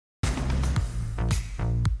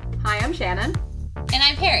I'm Shannon. And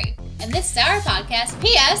I'm Perry. And this is our podcast,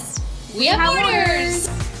 P.S. We have orders!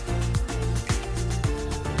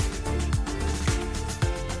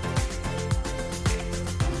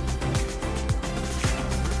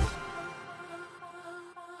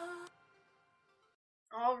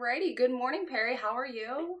 Alrighty, good morning, Perry. How are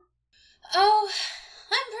you? Oh,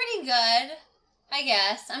 I'm pretty good. I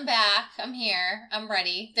guess. I'm back. I'm here. I'm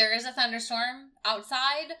ready. There is a thunderstorm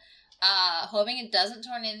outside. Hoping it doesn't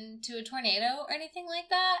turn into a tornado or anything like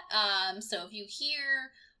that. So if you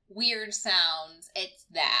hear weird sounds, it's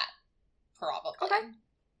that. Probably. Okay.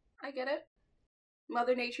 I get it.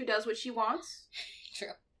 Mother Nature does what she wants. True.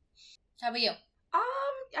 How about you?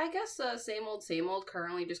 I guess same old.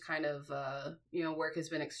 Currently just kind of, work has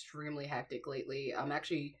been extremely hectic lately.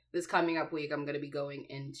 Actually, this coming up week, I'm going to be going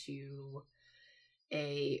into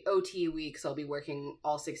a OT week, so I'll be working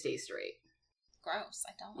all 6 days straight. Gross.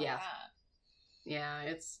 I don't like that. Yeah,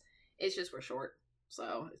 it's just we're short.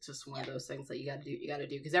 So it's just one of those things that you got to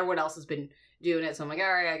do because everyone else has been doing it. So I'm like,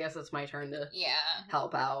 all right, I guess it's my turn to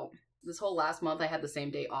help out. This whole last month I had the same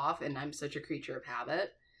day off, and I'm such a creature of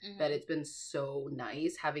habit that it's been so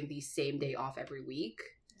nice having the same day off every week.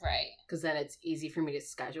 Right. Because then it's easy for me to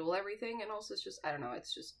schedule everything, and also it's just, I don't know,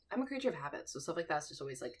 it's just, I'm a creature of habit, so stuff like that's just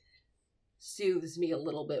always like soothes me a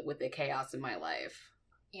little bit with the chaos in my life.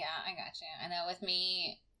 Yeah, I gotcha. I know with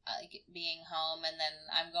me, being home and then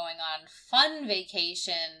I'm going on fun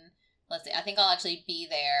vacation. Let's see, I think I'll actually be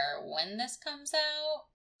there when this comes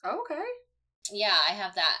out. Okay. Yeah, I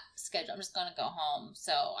have that schedule. I'm just going to go home.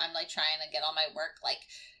 So I'm like trying to get all my work like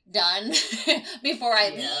done before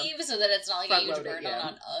I leave so that it's not like a huge burden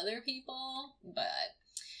on other people. But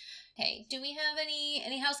hey, do we have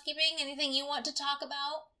any housekeeping? Anything you want to talk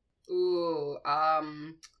about? Ooh,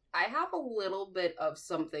 I have a little bit of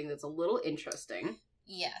something that's a little interesting.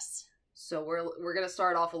 Yes. So we're gonna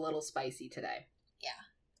start off a little spicy today. Yeah.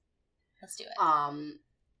 Let's do it.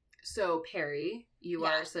 So Perry, you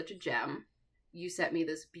are such a gem. You sent me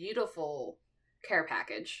this beautiful care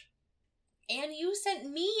package. And you sent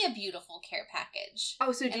me a beautiful care package.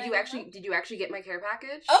 Oh, so did you actually get my care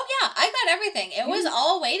package? Oh yeah, I got everything. It was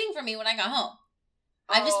all waiting for me when I got home.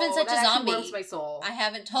 I've just been such a zombie. Warms my soul. I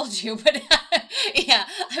haven't told you, but yeah,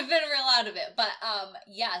 I've been real out of it. But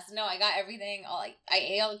yes, no, I got everything. I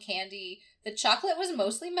ate all the candy. The chocolate was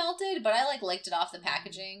mostly melted, but I licked it off the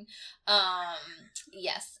packaging.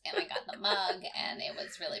 Yes, and I got the mug, and it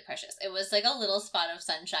was really precious. It was like a little spot of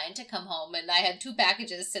sunshine to come home, and I had 2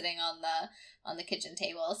 packages sitting on the kitchen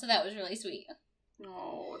table, so that was really sweet.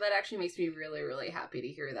 Oh, that actually makes me really, really happy to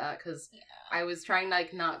hear that, because I was trying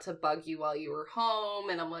not to bug you while you were home,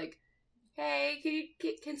 and I'm like, hey,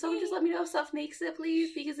 can someone just let me know if stuff makes it,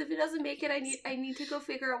 please? Because if it doesn't make it, I need to go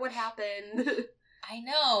figure out what happened. I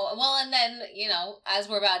know. Well, and then, as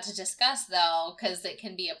we're about to discuss, though, because it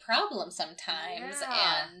can be a problem sometimes,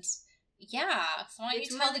 and so why don't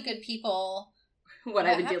you tell the good people what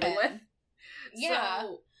I've been dealing with? Yeah.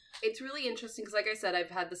 So, it's really interesting because, like I said,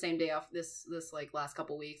 I've had the same day off this last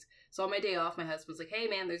couple weeks. So on my day off, my husband was like, hey,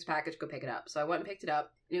 man, there's a package. Go pick it up. So I went and picked it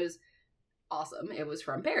up. And it was awesome. It was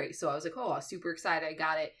from Perry. So I was like, oh, I was super excited. I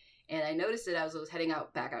got it. And I noticed it as I was heading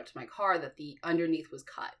back out to my car that the underneath was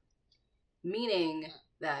cut. Meaning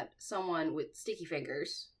that someone with sticky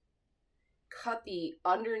fingers cut the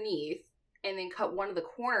underneath and then cut one of the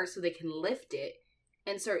corners so they can lift it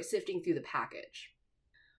and start sifting through the package.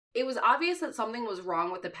 It was obvious that something was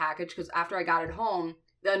wrong with the package because after I got it home,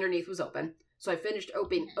 the underneath was open. So I finished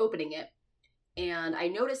opening it, and I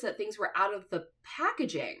noticed that things were out of the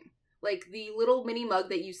packaging. Like the little mini mug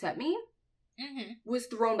that you sent me was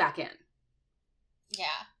thrown back in. Yeah.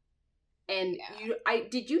 And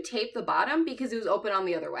did you tape the bottom because it was open on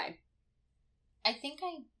the other way? I think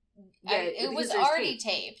it was already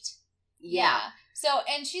taped. Yeah. So,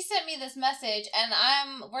 and she sent me this message, and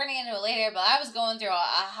we're going to get into it later, but I was going through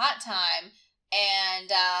a hot time,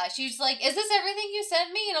 and she was like, is this everything you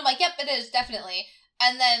sent me? And I'm like, yep, it is, definitely.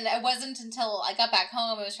 And then it wasn't until I got back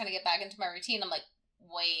home, I was trying to get back into my routine, I'm like,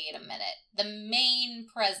 wait a minute. The main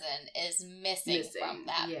present is missing from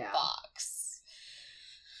that box.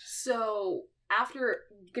 So after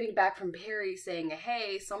getting back from Perry saying,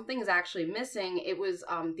 hey, something's actually missing, it was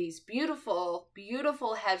these beautiful,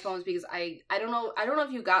 beautiful headphones because I don't know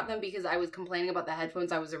if you got them because I was complaining about the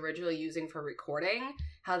headphones I was originally using for recording,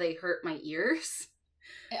 how they hurt my ears.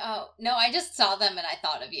 Oh, no, I just saw them and I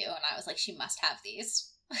thought of you and I was like, she must have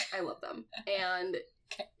these. I love them. And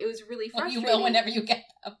it was really frustrating. Well, you will whenever you get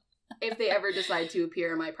them. If they ever decide to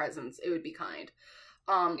appear in my presence, it would be kind.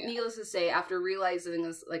 Needless to say, after realizing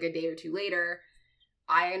this like a day or two later,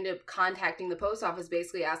 I ended up contacting the post office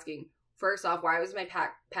basically asking First off, why was my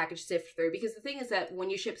package sifted through? Because the thing is that when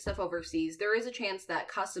you ship stuff overseas, there is a chance that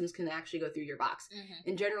customs can actually go through your box. Mm-hmm.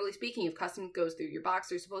 And generally speaking, if customs goes through your box,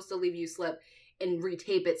 they're supposed to leave you a slip and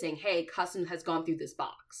retape it saying, hey, customs has gone through this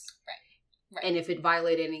box. Right. And if it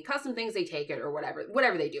violated any custom things, they take it or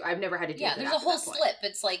whatever they do. I've never had to do that. Yeah, there's a whole slip.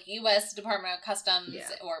 It's like U.S. Department of Customs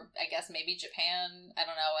or I guess maybe Japan. I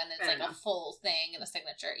don't know. And it's like a full thing and a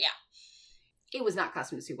signature. Yeah. It was not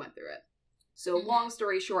customs who went through it. So long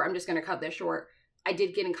story short, I'm just going to cut this short. I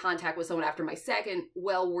did get in contact with someone after my second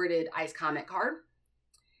well-worded ICE comment card.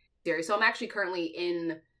 So I'm actually currently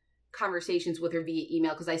in conversations with her via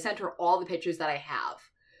email because I sent her all the pictures that I have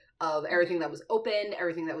of everything that was opened,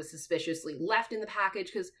 everything that was suspiciously left in the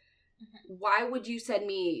package. Because why would you send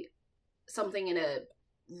me something in a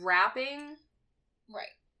wrapping? Right.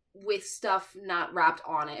 With stuff not wrapped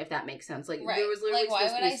on it, if that makes sense. Like, there was literally why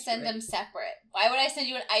would I send them separate? Why would I send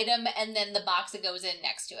you an item and then the box that goes in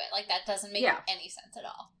next to it? Like, that doesn't make any sense at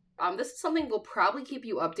all. This is something we'll probably keep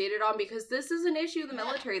you updated on because this is an issue in the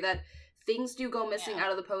military that things do go missing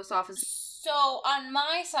out of the post office. So, on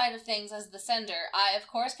my side of things as the sender, I, of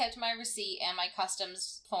course, kept my receipt and my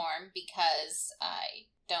customs form because I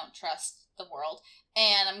don't trust the world.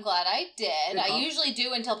 And I'm glad I did. I usually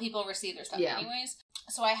do until people receive their stuff anyways.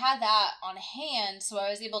 So I had that on hand, so I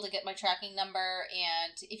was able to get my tracking number,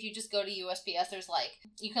 and if you just go to USPS, there's like,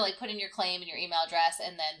 you can like put in your claim and your email address,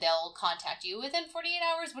 and then they'll contact you within 48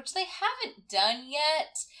 hours, which they haven't done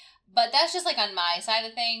yet, but that's just like on my side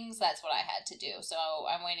of things, that's what I had to do, so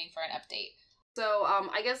I'm waiting for an update. So,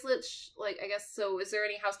 I guess so is there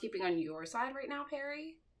any housekeeping on your side right now,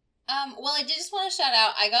 Perry? Well, I did just want to shout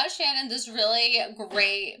out, I got Shannon this really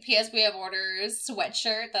great PSBF Orders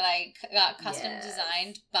sweatshirt that I got custom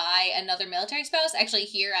designed by another military spouse, actually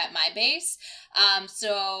here at my base.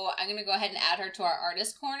 So I'm going to go ahead and add her to our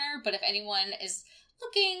artist corner, but if anyone is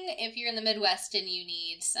looking, if you're in the Midwest and you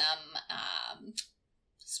need some,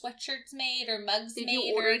 sweatshirts made or mugs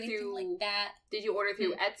made or anything like that. Did you order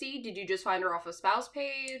through Etsy? Did you just find her off a spouse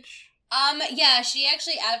page? Yeah, she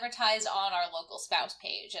actually advertised on our local spouse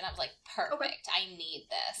page, and I was like, perfect, I need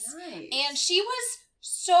this. Nice. And she was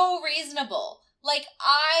so reasonable. Like,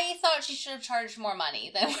 I thought she should have charged more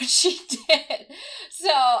money than what she did. So,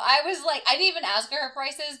 I was like, I didn't even ask her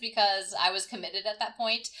prices because I was committed at that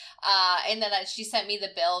point. And then she sent me the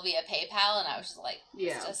bill via PayPal, and I was just like,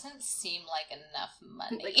 this doesn't seem like enough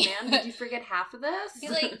money. Like, ma'am, did you forget half of this? Be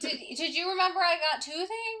like, did you remember I got 2 things?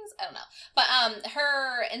 I don't know. But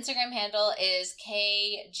her Instagram handle is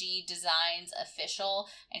KG Designs Official,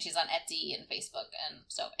 and she's on Etsy and Facebook. And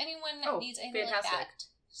so, anyone that needs anything like that,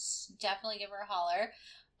 definitely give her a holler.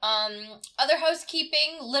 Other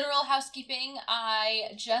housekeeping, literal housekeeping.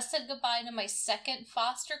 I just said goodbye to my second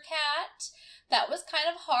foster cat. That was kind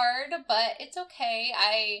of hard, but it's okay.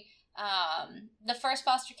 The first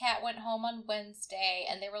foster cat went home on Wednesday,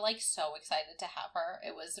 and they were like so excited to have her.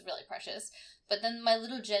 It was really precious. But then my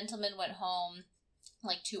little gentleman went home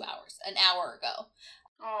like an hour ago.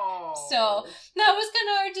 Oh. So that was kind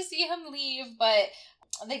of hard to see him leave, but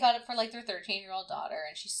they got it for like their 13-year-old daughter,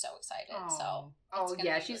 and she's so excited. So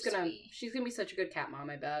she's gonna be such a good cat mom,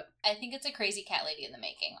 I bet. I think it's a crazy cat lady in the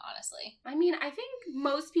making, honestly. I mean, I think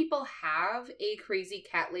most people have a crazy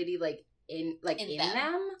cat lady in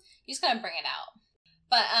them. You just gotta bring it out.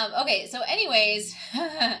 But okay, so anyways,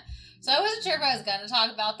 so I wasn't sure if I was gonna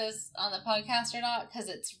talk about this on the podcast or not because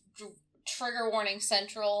it's trigger warning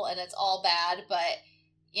central and it's all bad. But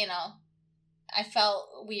you know, I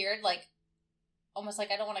felt weird, like. Almost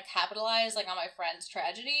like I don't want to capitalize like on my friend's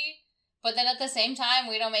tragedy, but then at the same time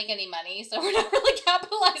we don't make any money, so we're not really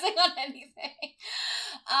capitalizing on anything.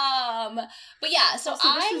 But yeah, so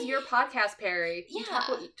this is your podcast, Perry. You Yeah,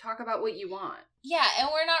 talk about what you want. Yeah, and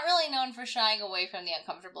we're not really known for shying away from the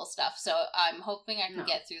uncomfortable stuff, so I'm hoping I can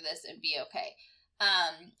get through this and be okay.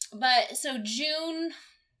 But so June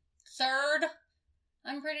 3rd,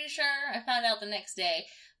 I'm pretty sure I found out the next day.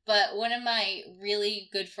 But one of my really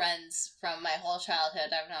good friends from my whole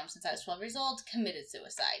childhood, I've known since I was 12 years old, committed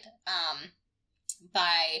suicide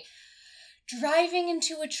by driving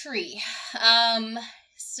into a tree.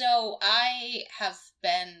 So I have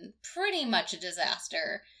been pretty much a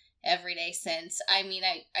disaster every day since. I mean,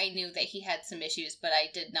 I knew that he had some issues, but I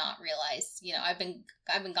did not realize, I've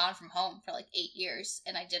been gone from home for like 8 years,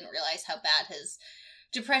 and I didn't realize how bad his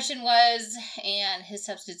depression was, and his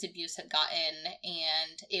substance abuse had gotten,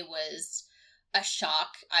 and it was a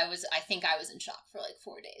shock. I think I was in shock for like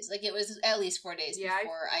 4 days. Like, it was at least 4 days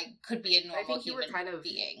before I could be a normal human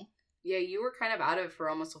being. Yeah, you were kind of out of it for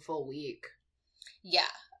almost a full week. Yeah.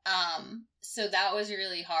 So that was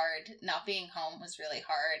really hard. Not being home was really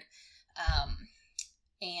hard.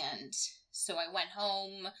 And so I went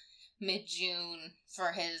home mid-June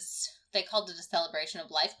for they called it a celebration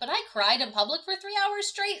of life, but I cried in public for 3 hours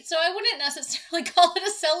straight, so I wouldn't necessarily call it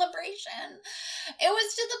a celebration. It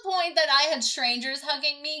was to the point that I had strangers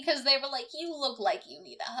hugging me because they were like, you look like you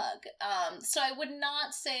need a hug. So I would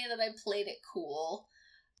not say that I played it cool,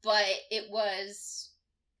 but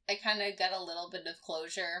I kind of got a little bit of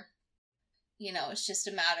closure. You know, it's just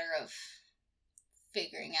a matter of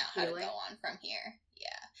figuring out how to go on from here.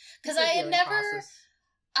 Yeah. Because I had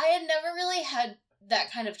never really had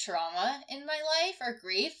that kind of trauma in my life or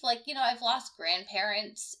grief. Like, you know, I've lost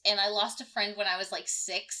grandparents and I lost a friend when I was like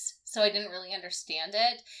 6, so I didn't really understand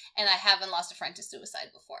it. And I haven't lost a friend to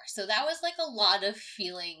suicide before. So that was like a lot of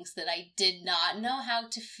feelings that I did not know how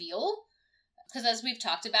to feel. Because as we've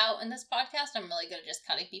talked about in this podcast, I'm really good at just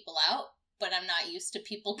cutting people out, but I'm not used to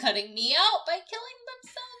people cutting me out by killing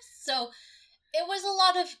themselves. So it was a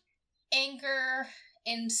lot of anger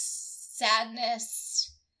and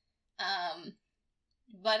sadness.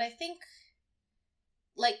 But I think,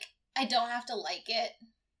 like, I don't have to like it,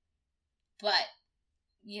 but,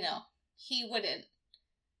 you know, he wouldn't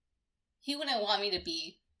want me to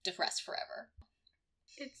be depressed forever.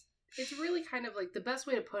 It's really kind of like, the best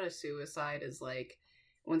way to put a suicide is like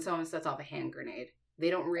when someone sets off a hand grenade. They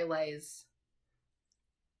don't realize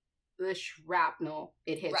the shrapnel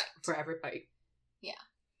it hits for everybody. Yeah.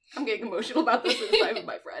 I'm getting emotional about this because I'm with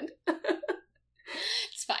my friend.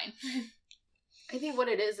 It's fine. I think what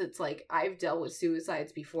it is, it's like, I've dealt with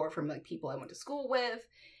suicides before from like people I went to school with,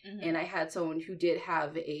 and I had someone who did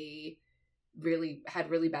have really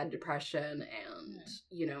bad depression, and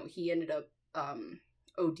you know, he ended up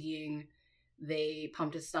ODing. They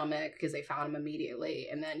pumped his stomach because they found him immediately,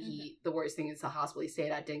 and then the worst thing is the hospital he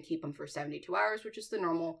stayed at didn't keep him for 72 hours, which is the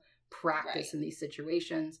normal practice in these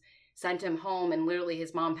situations. Sent him home, and literally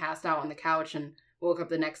his mom passed out on the couch and woke up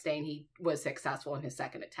the next day, and he was successful in his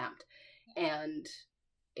second attempt. And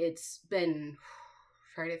it's been,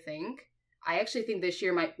 trying to think, I actually think this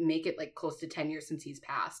year might make it like close to 10 years since he's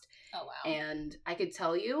passed. Oh, wow. And I could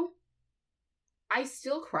tell you, I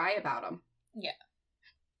still cry about him. Yeah.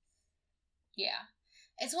 Yeah.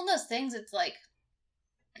 It's one of those things, it's like,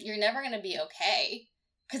 you're never going to be okay.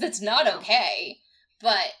 Because it's not okay.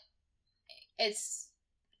 But it's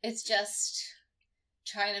just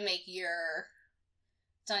trying to make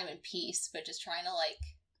it's not even peace, but just trying to, like,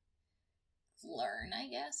 learn, I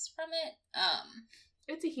guess, from it.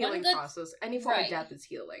 It's a healing process. Any form of death is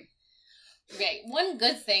healing. Okay, one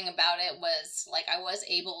good thing about it was, like, I was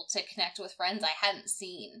able to connect with friends I hadn't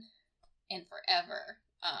seen in forever.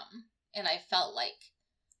 And I felt like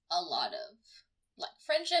a lot of, like,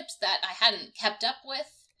 friendships that I hadn't kept up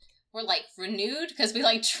with were, like, renewed because we,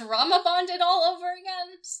 like, trauma bonded all over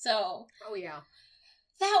again. So. Oh, yeah.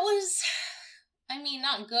 That was, I mean,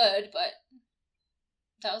 not good, but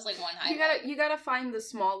that was, like, one highlight. You gotta find the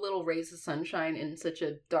small little rays of sunshine in such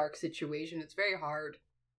a dark situation. It's very hard.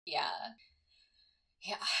 Yeah.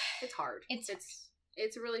 Yeah. It's hard. It's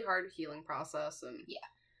a really hard healing process. And yeah.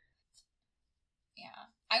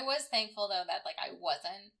 I was thankful, though, that, like, I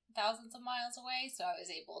wasn't thousands of miles away, so I was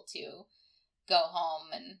able to go home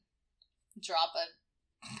and drop a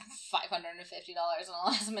 $550 on a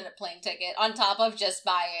last-minute plane ticket, on top of just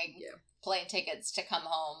buying plane tickets to come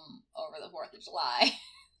home over the 4th of July.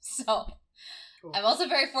 So, cool. I'm also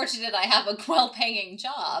very fortunate I have a well-paying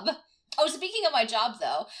job. Oh, speaking of my job,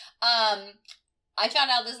 though, I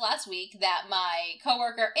found out this last week that my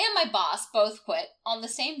coworker and my boss both quit on the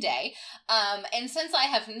same day. And since I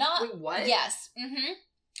have not... Wait, what? Yes. Mm-hmm.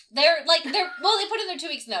 They put in their 2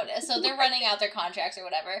 weeks notice, so they're running out their contracts or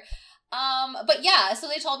whatever. But yeah, so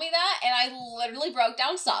they told me that, and I literally broke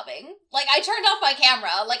down sobbing. Like, I turned off my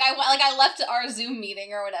camera, like I left our Zoom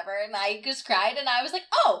meeting or whatever, and I just cried, and I was like,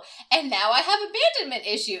 oh, and now I have abandonment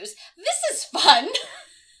issues. This is fun.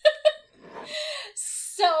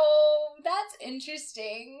 So, that's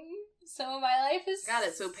interesting. So, my life is... Got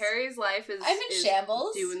it. So, Perry's life is... I'm in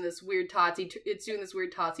shambles. Doing this weird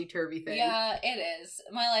topsy-turvy thing. Yeah, it is.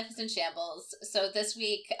 My life is in shambles. So, this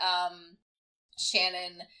week,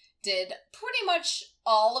 Shannon did pretty much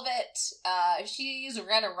all of it. She's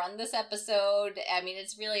gonna run this episode. I mean,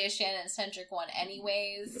 it's really a Shannon-centric one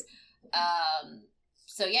anyways.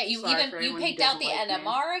 So yeah, you picked out the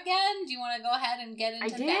NMR again. Do you want to go ahead and get into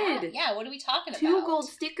that? I did. Yeah, what are we talking about? 2 gold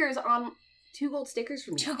stickers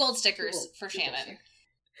for me. 2 gold stickers for Shannon.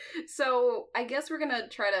 So I guess we're gonna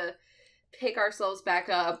try to pick ourselves back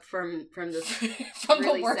up from this from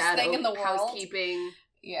really the worst sad thing in the world. Housekeeping.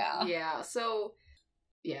 Yeah. Yeah. So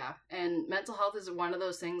yeah, and mental health is one of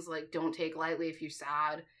those things, like, don't take lightly if you're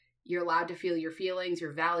sad. You're allowed to feel your feelings.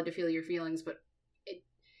 You're valid to feel your feelings, but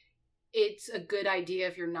it's a good idea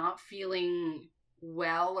if you're not feeling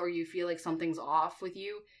well or you feel like something's off with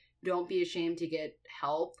you, don't be ashamed to get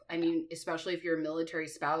help. I mean, especially if you're a military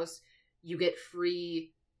spouse, you get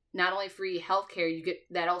not only free healthcare, you get,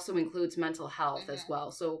 that also includes mental health as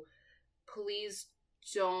well. So please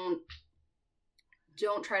don't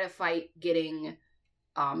try to fight getting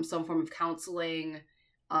some form of counseling.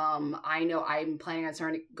 I know I'm planning on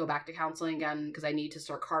starting to go back to counseling again because I need to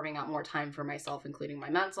start carving out more time for myself, including my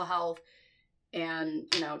mental health. And,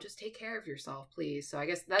 just take care of yourself, please. So I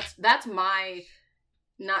guess that's my,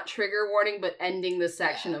 not trigger warning, but ending the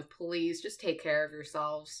section of please just take care of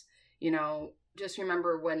yourselves. Just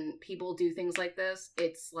remember when people do things like this,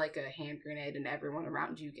 it's like a hand grenade and everyone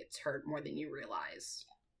around you gets hurt more than you realize.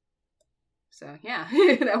 So, yeah,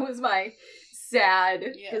 that was my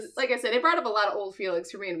sad. Yes. Like I said, it brought up a lot of old feelings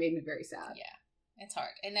for me and it made me very sad. Yeah, it's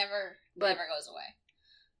hard. It never goes away.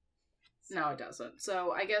 No, it doesn't.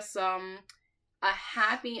 So, I guess, a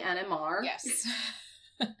happy NMR. Yes.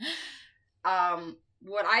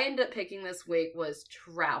 What I ended up picking this week was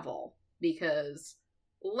travel, because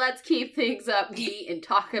let's keep things upbeat and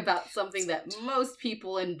talk about something that most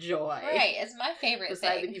people enjoy. Right, it's my favorite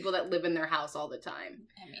besides the people that live in their house all the time.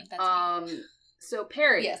 I mean, that's me. So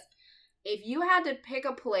Perry, yes, if you had to pick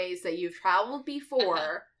a place that you've traveled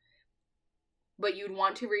before, but you'd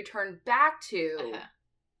want to return back to,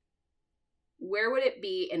 where would it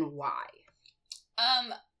be and why?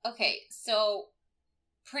 Okay, so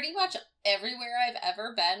pretty much everywhere I've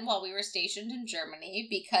ever been while we were stationed in Germany,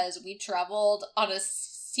 because we traveled on a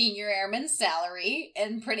senior airman salary,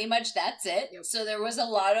 and pretty much that's it. Yep. So there was a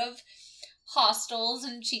lot of hostels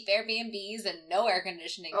and cheap Airbnbs and no air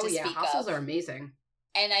conditioning to speak of. Hostels are amazing.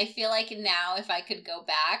 And I feel like now, if I could go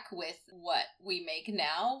back with what we make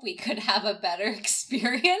now, we could have a better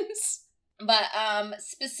experience. But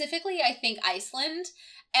specifically, I think Iceland.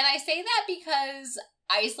 And I say that because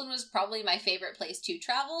Iceland was probably my favorite place to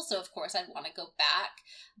travel, so of course I'd want to go back.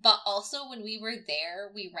 But also, when we were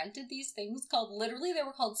there, we rented these things they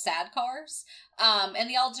were called sad cars. And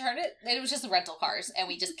the alternative, it was just rental cars, and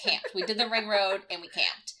we just camped. We did the ring road, and we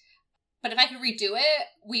camped. But if I could redo it,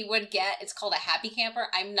 we would it's called a happy camper.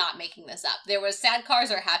 I'm not making this up. There was sad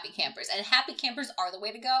cars or happy campers, and happy campers are the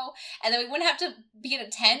way to go. And then we wouldn't have to be in a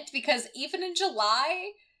tent, because even in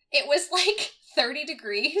July, it was like 30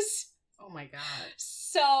 degrees. Oh my god.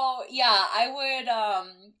 So, yeah, I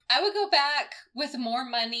would go back with more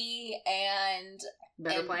money and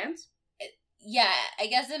better plans? Yeah, I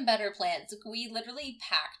guess in better plans. We literally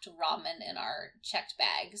packed ramen in our checked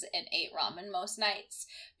bags and ate ramen most nights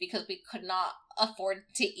because we could not afford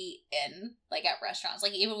to eat in, at restaurants.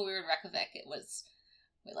 Even when we were in Reykjavik,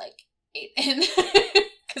 we ate in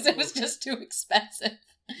because it was just too expensive.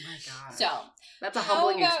 Oh my god. So, that's a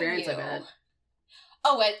humbling experience, I bet.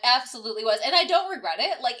 Oh, it absolutely was. And I don't regret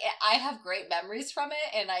it. I have great memories from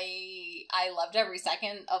it, and I loved every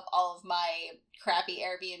second of all of my crappy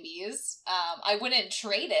Airbnbs. I wouldn't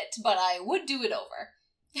trade it, but I would do it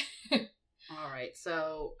over. All right.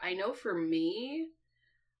 So, I know for me,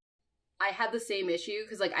 I had the same issue,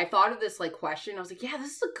 because, I thought of this, question. I was like, yeah,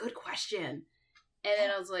 this is a good question. And then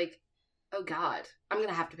I was like, oh, God, I'm going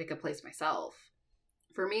to have to pick a place myself.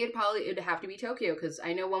 For me, it'd have to be Tokyo, because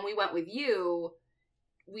I know when we went with you,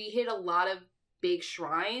 we hit a lot of big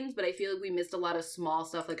shrines, but I feel like we missed a lot of small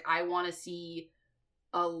stuff. I want to see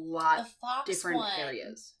a lot different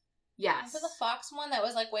areas. Yes. Remember the Fox one that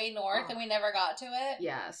was way north and we never got to it?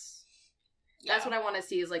 Yes. Yeah. That's what I want to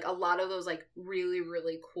see, is a lot of those really,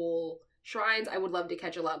 really cool shrines. I would love to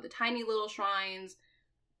catch a lot of the tiny little shrines.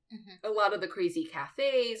 Mm-hmm. A lot of the crazy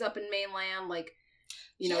cafes up in mainland.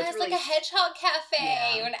 It's really, a hedgehog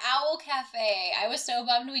cafe or an owl cafe. I was so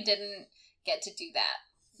bummed we didn't get to do that.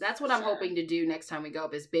 That's what I'm hoping to do next time we go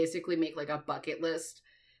up, is basically make a bucket list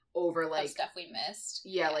over of stuff we missed.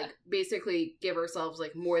 Yeah, basically give ourselves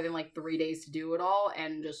more than 3 days to do it all,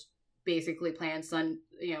 and just basically plan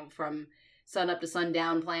from sun up to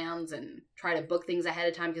sundown plans and try to book things ahead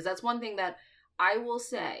of time, because that's one thing that I will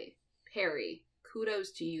say, Perry, kudos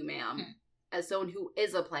to you, ma'am. As someone who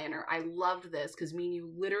is a planner, I loved this, because me and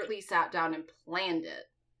you literally sat down and planned it.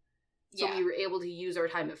 So we were able to use our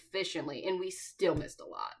time efficiently, and we still missed a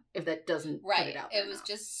lot, if that doesn't put it out there. It was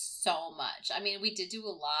just so much. I mean, we did do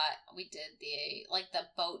a lot. We did the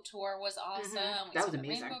boat tour was awesome. Mm-hmm. We saw the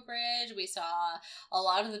amazing. Rainbow Bridge. We saw a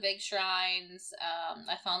lot of the big shrines.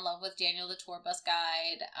 I fell in love with Daniel, the tour bus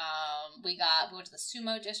guide. We went to the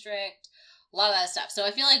Sumo District. A lot of that stuff. So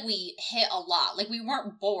I feel like we hit a lot. We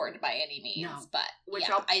weren't bored by any means, but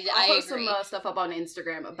I'll post some stuff up on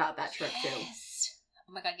Instagram about that trip too.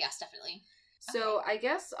 Oh my god, yes, definitely. So I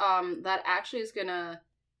guess that actually is gonna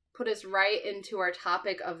put us right into our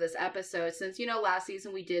topic of this episode. Since, last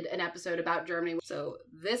season we did an episode about Germany. So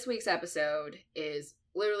this week's episode is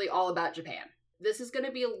literally all about Japan. This is going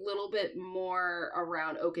to be a little bit more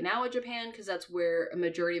around Okinawa, Japan, because that's where a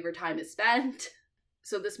majority of our time is spent.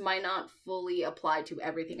 So this might not fully apply to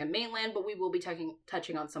everything in mainland, but we will be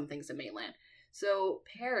touching on some things in mainland. So,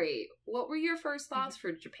 Perry, what were your first thoughts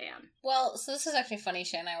for Japan? Well, so this is actually funny.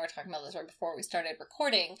 Shay and I were talking about this right before we started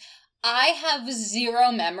recording. I have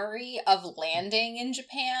zero memory of landing in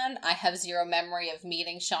Japan. I have zero memory of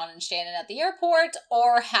meeting Sean and Shannon at the airport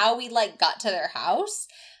or how we, got to their house.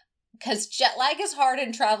 Because jet lag is hard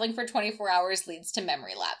and traveling for 24 hours leads to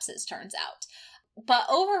memory lapses, turns out. But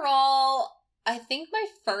overall, I think my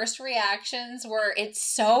first reactions were, it's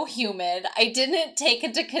so humid. I didn't take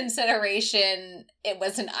into consideration it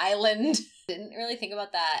was an island. Didn't really think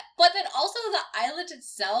about that. But then also the island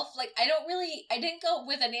itself, I didn't go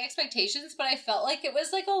with any expectations, but I felt like it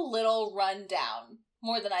was a little run down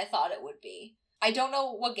more than I thought it would be. I don't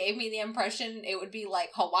know what gave me the impression it would be like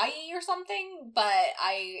Hawaii or something, but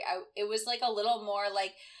it was a little more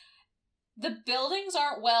the buildings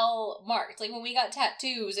aren't well marked. When we got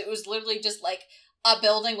tattoos, it was literally just a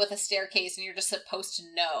building with a staircase and you're just supposed to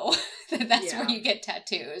know that that's where you get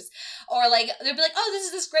tattoos. Or they'd be like, oh, this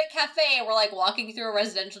is this great cafe. And we're walking through a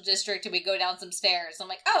residential district and we go down some stairs. I'm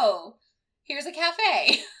like, oh, here's a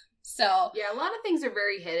cafe. So. Yeah, a lot of things are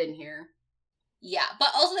very hidden here. Yeah, but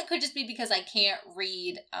also that could just be because I can't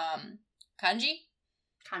read kanji.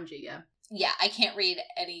 Kanji, yeah. Yeah, I can't read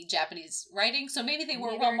any Japanese writing, so maybe they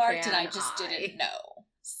were well marked and I just didn't know.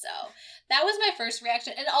 So that was my first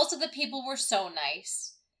reaction. And also the people were so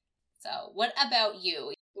nice. So what about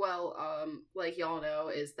you? Well, like y'all know,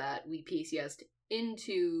 is that we PCS'd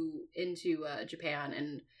into Japan,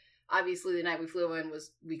 and obviously the night we flew in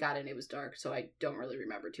we got in, it was dark, so I don't really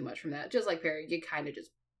remember too much from that. Just like Perry, you kind of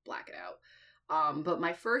just black it out. But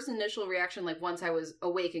my first initial reaction, once I was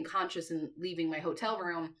awake and conscious and leaving my hotel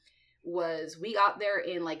room, was we got there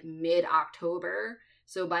in mid-October.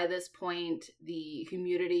 So by this point, the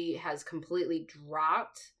humidity has completely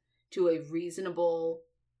dropped to a reasonable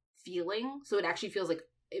feeling. So it actually feels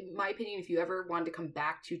in my opinion, if you ever wanted to come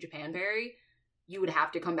back to Japan, Barry, you would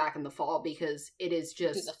have to come back in the fall because it is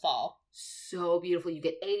just the fall. So beautiful. You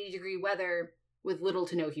get 80-degree weather with little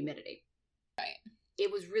to no humidity. Right.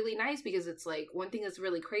 It was really nice because it's one thing that's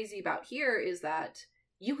really crazy about here is that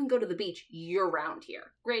you can go to the beach year-round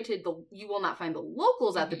here. Granted, you will not find the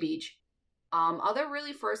locals at the beach. Other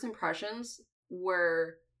really first impressions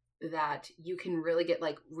were that you can really get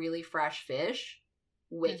really fresh fish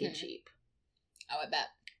wicked cheap. Oh, I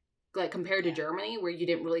bet. Compared to Germany, where you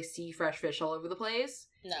didn't really see fresh fish all over the place.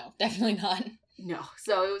 No, definitely not. No.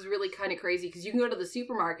 So it was really kind of crazy because you can go to the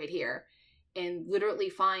supermarket here and literally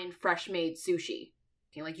find fresh-made sushi.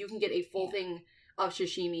 You can get a full thing of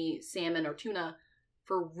sashimi, salmon, or tuna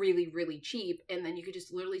for really, really cheap, and then you could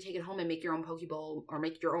just literally take it home and make your own poke bowl or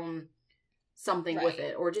make your own something with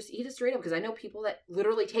it, or just eat it straight up, because I know people that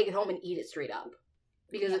literally take it home and eat it straight up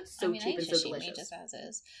because it's so cheap and so delicious. Just as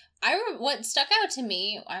is. What stuck out to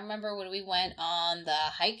me, I remember when we went on the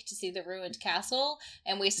hike to see the ruined castle,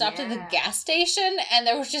 and we stopped at the gas station, and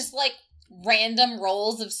there was just random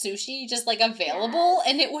rolls of sushi just available,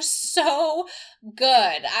 and it was so good.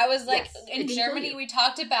 I was in Germany we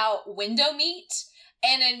talked about window meat,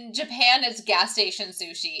 and in Japan it's gas station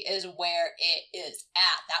sushi is where it is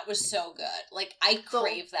at. That was so good. I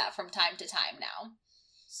crave that from time to time now.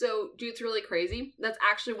 So, dude, it's really crazy. That's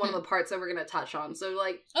actually one of the parts that we're going to touch on. So,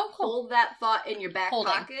 oh, cool. Hold that thought in your back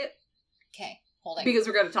pocket. Okay, holding. Because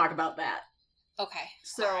we're going to talk about that. Okay.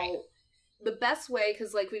 So, the best way,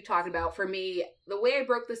 because we've talked about, for me, the way I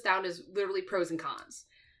broke this down is literally pros and cons.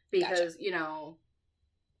 Because,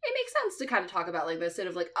 it makes sense to kind of talk about this instead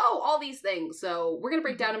of all these things. So, we're going to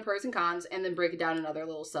break down in pros and cons and then break it down in other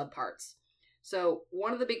little subparts. So,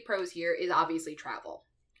 one of the big pros here is obviously travel.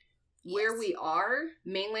 Yes. Where we are,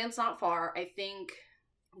 mainland's not far. I think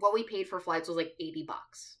what we paid for flights was $80.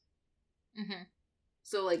 Mm-hmm.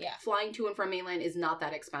 So flying to and from mainland is not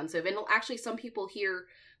that expensive. And actually some people here,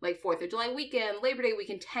 4th of July weekend, Labor Day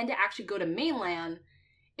weekend, tend to actually go to mainland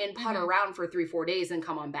and putt around for 3-4 days and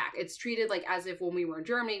come on back. It's treated as if when we were in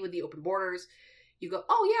Germany with the open borders, you go,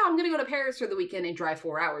 oh yeah, I'm going to go to Paris for the weekend and drive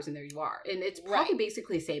 4 hours, and there you are. And it's probably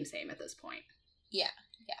basically same at this point. Yeah.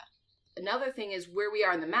 Another thing is where we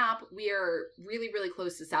are on the map, we are really, really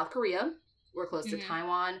close to South Korea. We're close to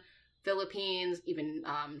Taiwan, Philippines, even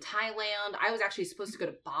Thailand. I was actually supposed to go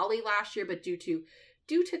to Bali last year, but due to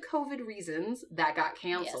COVID reasons, that got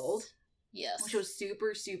canceled. Yes. Which was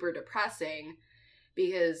super, super depressing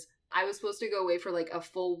because I was supposed to go away for like a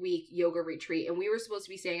full week yoga retreat, and we were supposed to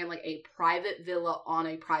be staying in like a private villa on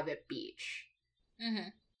a private beach. Mm-hmm.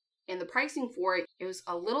 And the pricing for it, it was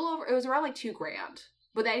around like $2,000,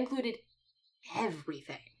 but that included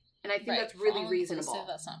everything. And I think that's really reasonable.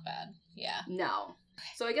 That's not bad. Yeah. No.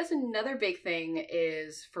 So I guess another big thing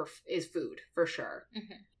is food, for sure.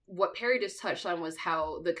 Mm-hmm. What Perry just touched on was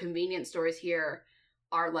how the convenience stores here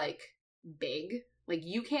are like big. Like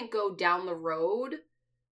you can't go down the road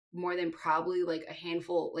more than probably like a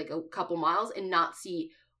handful, like a couple miles, and not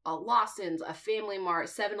see a Lawson's, a Family Mart,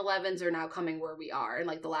 7-Elevens are now coming where we are. In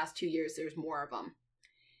like the last 2 years, there's more of them.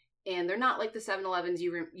 And they're not like the 7-Elevens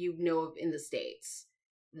you know of in the States.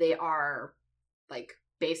 They are like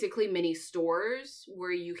basically mini stores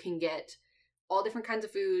where you can get all different kinds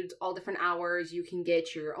of foods, all different hours. You can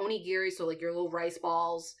get your onigiri, so like your little rice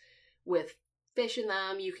balls with fish in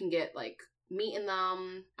them. You can get like meat in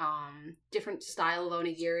them, different style of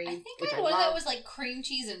onigiri. I think that was like cream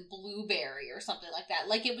cheese and blueberry or something like that.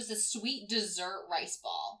 Like it was a sweet dessert rice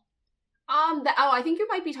ball. I think you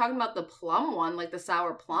might be talking about the plum one, like the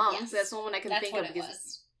sour plums. Yes. That's the one I can think of.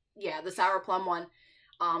 Yeah, the sour plum one.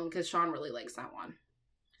 Because Sean really likes that one.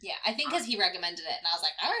 Yeah, I think because he recommended it, and I was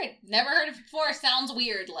like, all right, never heard of it before. Sounds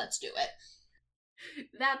weird. Let's do it.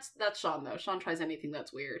 That's Sean though. Sean tries anything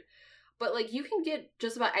that's weird. But, like, you can get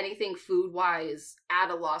just about anything food-wise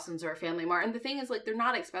at a Lawson's or a Family Mart. And the thing is, like, they're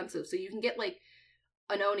not expensive. So you can get, like,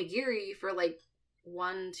 an onigiri for, like,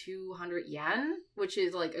 200 yen, which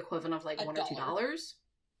is, like, equivalent of, like, $1 or $2.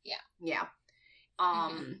 Yeah. Yeah.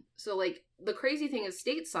 So, like, the crazy thing is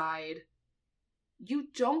stateside, you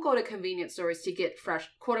don't go to convenience stores to get fresh,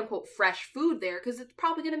 quote-unquote, fresh food there, because it's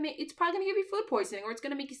probably going to give you food poisoning, or it's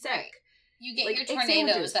going to make you sick. Right. You get like, your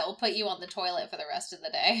tornadoes that will put you on the toilet for the rest of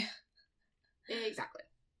the day. Exactly.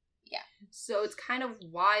 Yeah. So it's kind of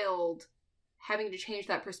wild having to change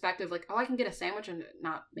that perspective. Like, oh, I can get a sandwich and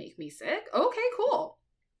not make me sick? Okay, cool.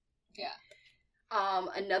 Yeah.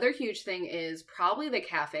 Another huge thing is probably the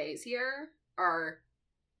cafes here are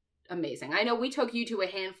amazing. I know we took you to a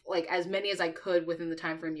handful, like as many as I could within the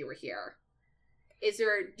time frame you were here.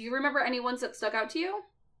 Do you remember any ones that stuck out to you?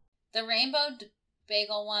 The Rainbow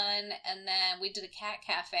Bagel one, and then we did a cat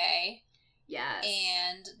cafe. Yes.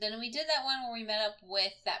 And then we did that one where we met up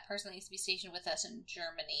with that person that used to be stationed with us in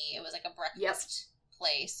Germany. It was like a breakfast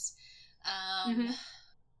place.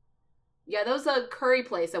 Yeah, that was a curry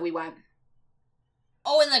place that we went.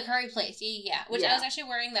 Oh, in the curry place. Yeah. Which I was actually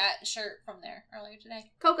wearing that shirt from there earlier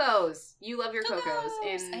today. Coco's. You love your Coco's.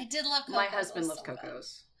 And I did love Coco's. My husband loves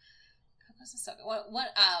Coco's. Coco's is so good. One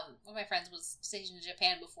of my friends was stationed in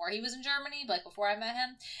Japan before he was in Germany, like before I met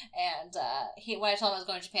him. And when I told him I was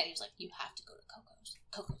going to Japan, he was like, you have to go to Coco's.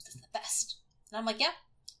 Coco's is the best. And I'm like, yeah,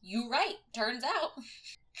 you right. Turns out.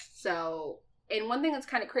 So, and one thing that's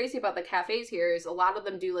kind of crazy about the cafes here is a lot of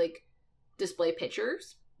them do like display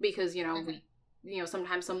pictures because, you know,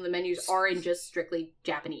 sometimes some of the menus are in just strictly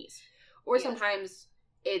Japanese. Or sometimes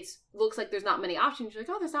it looks like there's not many options. You're like,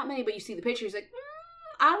 oh, there's not many, but you see the pictures like,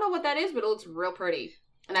 I don't know what that is, but it looks real pretty.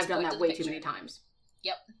 And I've done that way too many times.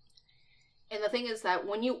 Yep. And the thing is that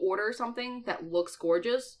when you order something that looks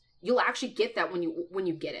gorgeous, you'll actually get that when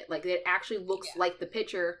you get it. Like, it actually looks like the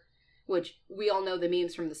picture, which we all know the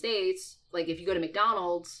memes from the States. Like, if you go to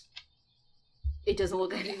McDonald's, it doesn't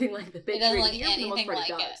look anything like the picture. It doesn't look anything like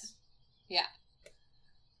it. Yeah.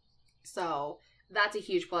 So, that's a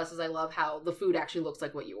huge plus, is I love how the food actually looks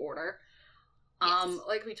like what you order. Yes.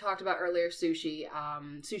 Like we talked about earlier, sushi.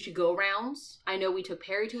 Sushi go-rounds. I know we took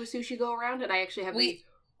Perry to a sushi go-around, and I actually have a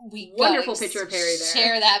wonderful picture of Perry there.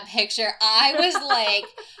 Share that picture. I was like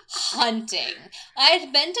hunting.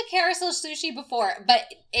 I'd been to Carousel Sushi before,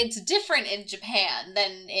 but it's different in Japan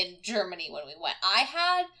than in Germany when we went. I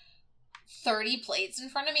had 30 plates in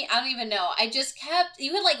front of me. I don't even know.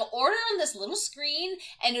 You would like order on this little screen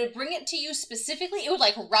and it would bring it to you specifically. It would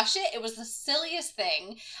like rush it. It was the silliest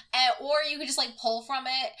thing. Or you could just like pull from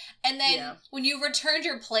it. And then when you returned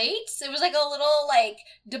your plates, it was like a little like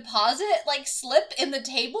deposit like slip in the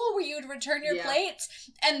table where you would return your plates.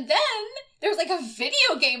 And then there was like a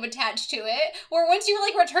video game attached to it where once you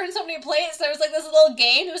like return so many plates, there was like this little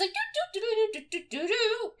game. It was like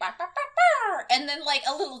and then like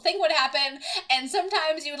a little thing would happen, and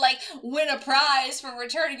sometimes you would like win a prize for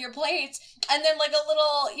returning your plates, and then like a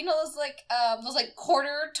little, you know, those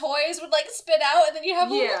quarter toys would like spit out, and then you have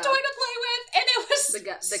a little toy to play with, and it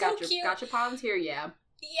was so cute. Gachapons here, Yeah,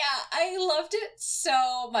 I loved it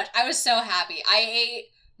so much. I was so happy. I ate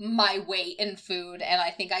my weight in food, and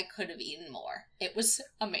I think I could have eaten more. It was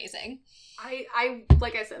amazing. I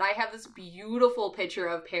like I said, I have this beautiful picture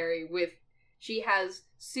of Perry she has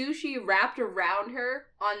sushi wrapped around her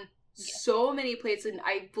on so many plates, and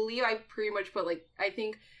I believe I pretty much put, like, I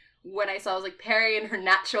think when I saw, I was like, Perry in her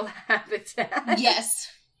natural habitat. Yes.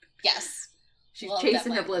 She's Love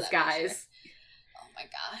chasing her that bliss, picture. guys. Oh my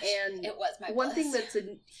gosh. And it was my one bliss. thing that's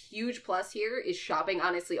a huge plus here is shopping,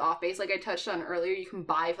 honestly, off base. Like I touched on earlier, you can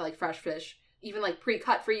buy for like fresh fish, even like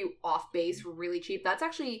pre-cut for you off base for really cheap. That's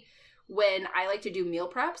actually when I like to do meal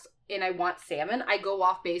preps and I want salmon. I go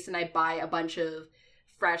off base and I buy a bunch of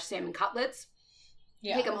fresh salmon cutlets,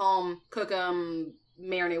 take them home, cook them,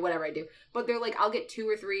 marinate, whatever I do. But they're like, I'll get 2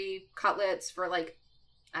 or 3 cutlets for like,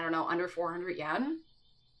 I don't know, under 400 yen.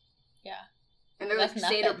 Yeah. And they're That's like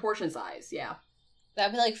standard nothing. portion size. Yeah.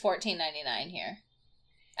 That'd be like $14.99 here.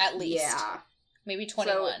 At least. Yeah. Maybe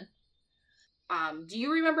 21. So, do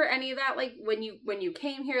you remember any of that, like, when you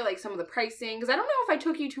came here, like, some of the pricing? Because I don't know if I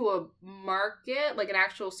took you to a market, like, an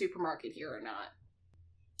actual supermarket here or not.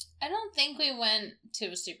 I don't think we went to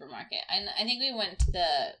a supermarket. I think we went to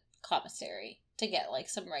the commissary to get, like,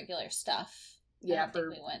 some regular stuff. Yeah, I don't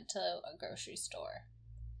think we went to a grocery store.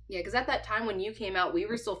 Yeah, because at that time when you came out, we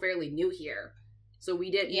were still fairly new here. So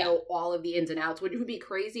we didn't know all of the ins and outs, which would be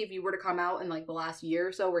crazy if you were to come out in, like, the last year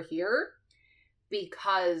or so we're here.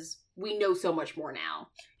 Because we know so much more now.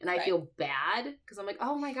 And I feel bad, because I'm like,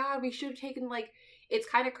 oh my god, we should have taken, like... It's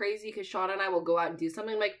kind of crazy, because Shauna and I will go out and do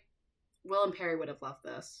something, like, Will and Perry would have loved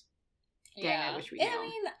this. Dang, I wish we knew. I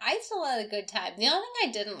mean, I still had a good time. The only thing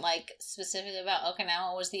I didn't like specifically about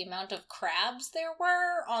Okinawa was the amount of crabs there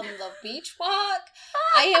were on the beach walk.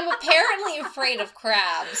 I am apparently afraid of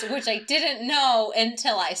crabs, which I didn't know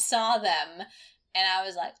until I saw them. And I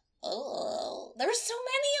was like, oh, there's so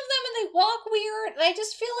many of them and they walk weird. And I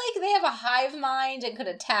just feel like they have a hive mind and could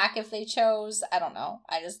attack if they chose. I don't know.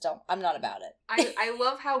 I just don't. I'm not about it. I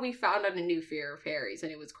love how we found out a new fear of Harry's,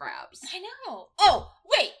 and it was crabs. I know. Oh,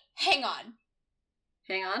 wait. Hang on.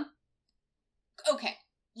 Hang on. Okay,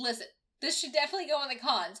 listen. This should definitely go in the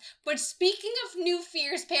cons. But speaking of new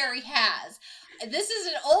fears Perry has, this is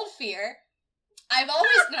an old fear. I've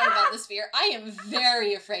always known about this fear. I am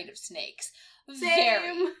very afraid of snakes.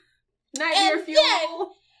 Same. Nightmare fuel.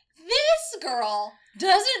 Then, this girl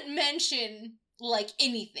doesn't mention, like,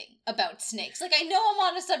 anything about snakes. Like, I know I'm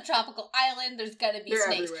on a subtropical island. There's gotta be They're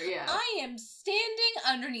snakes. everywhere, yeah. I am standing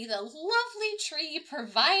underneath a lovely tree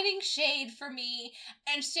providing shade for me.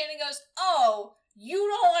 And Shannon goes, oh, you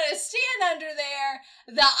don't want to stand under there.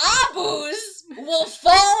 The abus will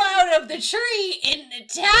fall out of the tree and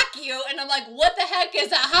attack you. And I'm like, what the heck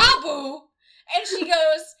is a habu? And she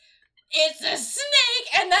goes... It's a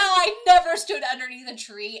snake! And now I never stood underneath a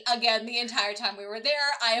tree again the entire time we were there.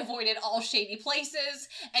 I avoided all shady places,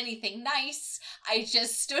 anything nice. I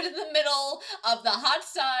just stood in the middle of the hot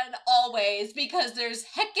sun always because there's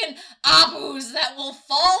heckin' abus that will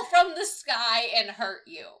fall from the sky and hurt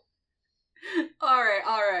you.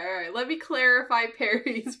 Alright. Let me clarify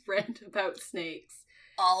Perry's rant about snakes.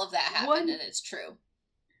 All of that happened and it's true.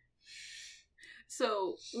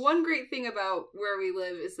 So, one great thing about where we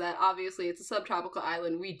live is that obviously it's a subtropical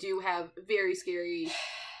island. We do have very scary,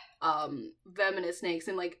 venomous snakes.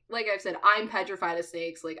 And like I've said, I'm petrified of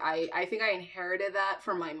snakes. Like, I think I inherited that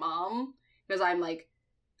from my mom. Because I'm like,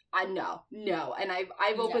 no. And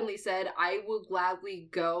I've openly said I will gladly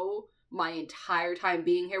go my entire time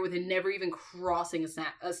being here with it never even crossing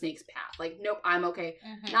a snake's path. Like, nope, I'm okay.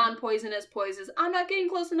 Mm-hmm. Non-poisonous, poisonous. I'm not getting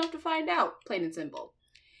close enough to find out. Plain and simple.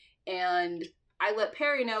 And... I let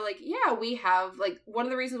Perry know, like, yeah, we have, like, one of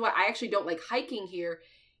the reasons why I actually don't like hiking here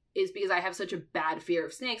is because I have such a bad fear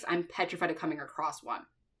of snakes. I'm petrified of coming across one.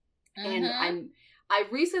 Mm-hmm. And I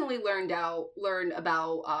recently learned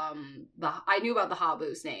about, I knew about the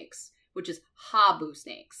habu snakes, which is habu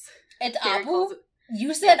snakes. It's Perry abu?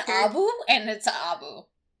 You said abu, and it's abu.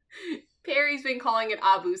 Perry's been calling it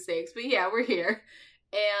abu snakes, but yeah, we're here.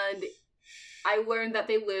 And... I learned that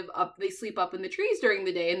they sleep up in the trees during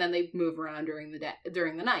the day and then they move around during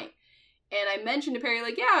the night. And I mentioned to Perry,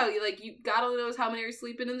 like, yeah, like, you gotta know how many are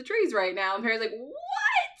sleeping in the trees right now. And Perry's like,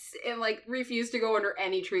 what? And, like, refused to go under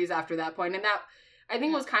any trees after that point. And that, I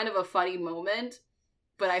think, was kind of a funny moment.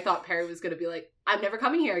 But I thought Perry was gonna be like, I'm never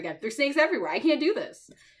coming here again. There's snakes everywhere. I can't do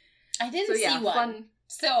this. I didn't see one. Fun.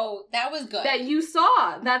 So that was good. That you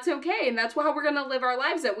saw. That's okay. And that's how we're gonna live our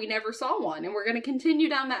lives, that we never saw one. And we're gonna continue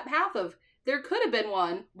down that path of, there could have been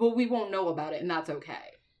one, but we won't know about it, and that's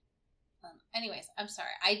okay. Anyways, I'm sorry.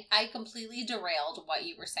 I completely derailed what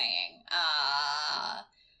you were saying.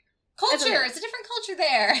 Culture! It's a different culture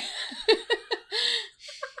there.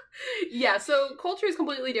 Yeah, so culture is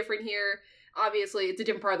completely different here. Obviously, it's a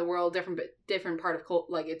different part of the world, different part of,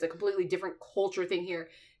 like, it's a completely different culture thing here.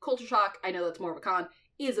 Culture shock, I know that's more of a con,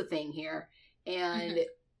 is a thing here. And...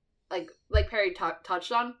 like Perry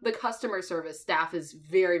touched on, the customer service staff is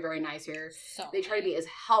very, very nice here. So they try to be as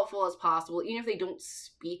helpful as possible. Even if they don't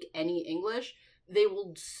speak any English, they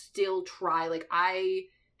will still try. Like, I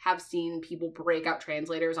have seen people break out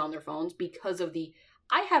translators on their phones because of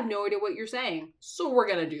I have no idea what you're saying, so we're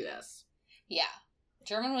gonna do this. Yeah.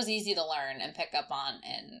 German was easy to learn and pick up on,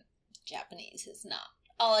 and Japanese is not.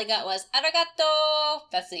 All I got was arigato.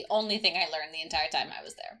 That's the only thing I learned the entire time I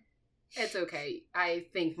was there. It's okay. I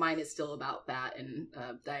think mine is still about that, and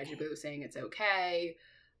Daijibu saying it's okay.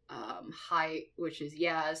 Hi, which is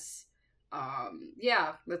yes.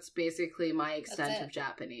 Yeah, that's basically my extent of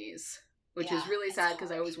Japanese. Which is really sad because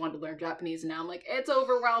I always wanted to learn Japanese, and now I'm like, it's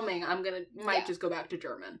overwhelming. Might just go back to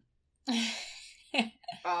German.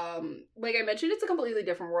 Like I mentioned, it's a completely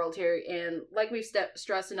different world here, and like we've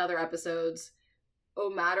stressed in other episodes, no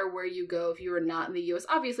matter where you go, if you are not in the U.S.,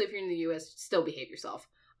 obviously if you're in the U.S., still behave yourself.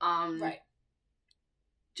 Right.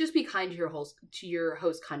 Just be kind to your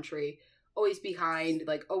host country. Always be kind.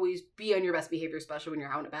 Like, always be on your best behavior, especially when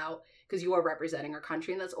you're out and about, because you are representing our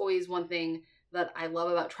country, and that's always one thing that I love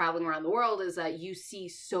about traveling around the world, is that you see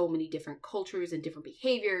so many different cultures and different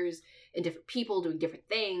behaviors and different people doing different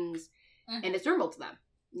things, and it's normal to them,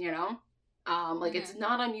 you know? It's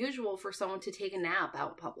not unusual for someone to take a nap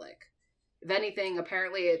out in public. If anything,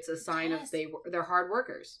 apparently it's a sign of they're hard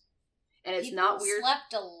workers. And it's not weird.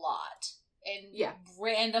 Slept a lot in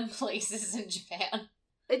random places in Japan.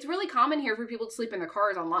 It's really common here for people to sleep in their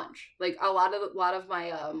cars on lunch. Like, a lot of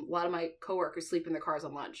my coworkers sleep in their cars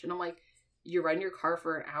on lunch, and I'm like, you run your car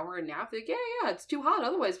for an hour and nap? They're like, yeah, it's too hot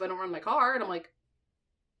otherwise if I don't run my car. And I'm like,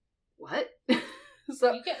 what?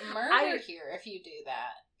 So you get murdered here if you do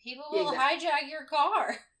that. People will hijack your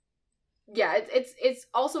car. Yeah, it's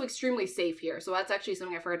also extremely safe here. So that's actually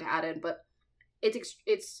something I forgot to add in. But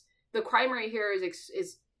it's the crime rate here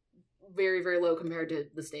is very, very low compared to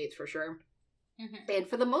the States, for sure. And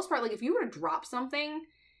for the most part, like, if you were to drop something,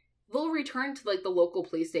 they'll return to, like, the local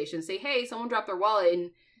police station, say, hey, someone dropped their wallet,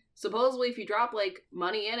 and supposedly if you drop, like,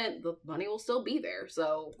 money in it, the money will still be there.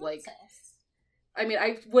 So, like, I mean,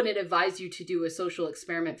 I wouldn't advise you to do a social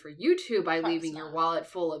experiment for YouTube by leaving your wallet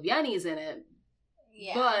full of yennies in it.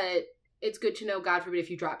 Yeah. But it's good to know, God forbid, if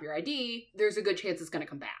you drop your ID, there's a good chance it's going to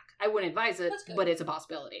come back. I wouldn't advise it, but it's a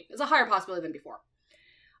possibility. It's a higher possibility than before.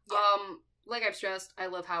 Yeah. Like I've stressed, I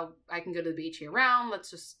love how I can go to the beach year-round. That's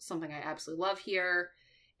just something I absolutely love here.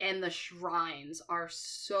 And the shrines are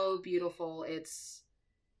so beautiful. It's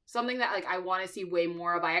something that, like, I want to see way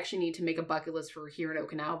more of. I actually need to make a bucket list for here in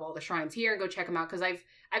Okinawa of all the shrines here and go check them out, because I've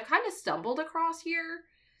kind of stumbled across here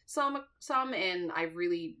some, and I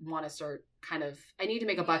really want to start I need to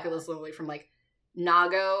make a bucket list literally from, like,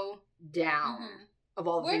 Nago down of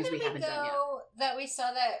all the things we haven't done yet. That we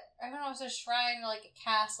saw that, I don't know if it was a shrine or like a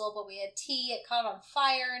castle, but we had tea. It caught on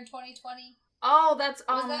fire in 2020. Oh, that's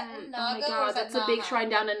was that in Naga, oh my god, that's a big shrine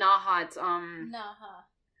down in Naha. It's Naha.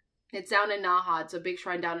 It's down in Naha. It's a big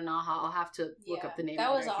shrine down in Naha. I'll have to look up the name.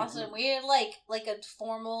 That was awesome. We had like a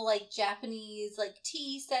formal, like, Japanese, like,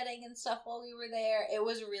 tea setting and stuff while we were there. It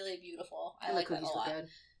was really beautiful. I like that a lot.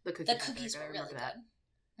 The cookies were really good.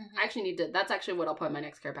 I actually need to. That's actually what I'll put in my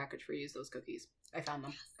next care package for you, is those cookies. I found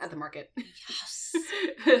them at the market. Yes.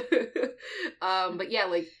 But yeah,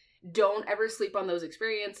 like, don't ever sleep on those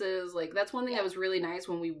experiences. Like, that's one thing that was really nice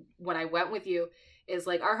when I went with you, is,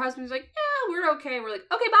 like, our husband's like, yeah, we're okay. We're like,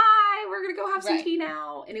 okay, bye. We're gonna go have some tea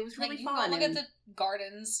now, and it was really fun. Look at the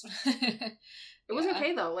gardens. It was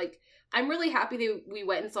okay though. Like, I'm really happy that we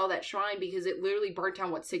went and saw that shrine, because it literally burnt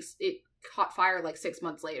down. It caught fire like 6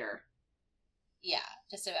 months later. Yeah,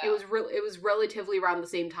 just about. It was relatively around the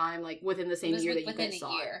same time, like within the same year that you guys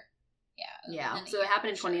saw it. Yeah. So it happened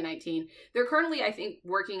in 2019. They're currently, I think,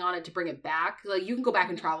 working on it to bring it back. Like, you can go back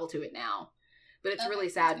and travel to it now, but it's really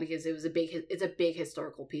sad because it's a big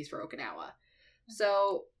historical piece for Okinawa.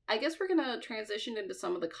 So I guess we're gonna transition into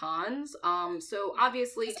some of the cons. So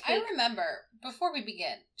obviously, I remember before we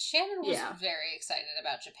begin, Shannon was very excited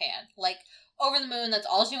about Japan. Like, over the moon, that's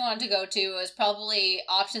all she wanted to go to. It was probably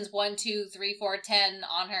options 1, 2, 3, 4, 10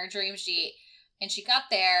 on her dream sheet. And she got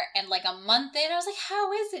there, and like a month in, I was like,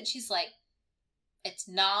 how is it? She's like, it's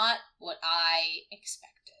not what I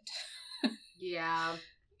expected. Yeah.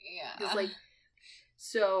 It's like,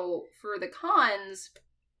 so for the cons,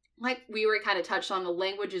 like we were kind of touched on, the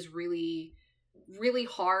language is really, really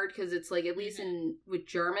hard, because it's like, at least with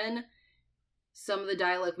German, some of the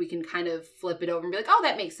dialect we can kind of flip it over and be like, oh,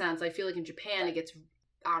 that makes sense. I feel like in Japan it gets,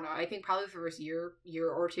 I don't know, I think probably the first year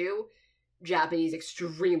or two, Japanese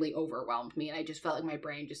extremely overwhelmed me, and I just felt like my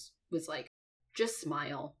brain just was like, just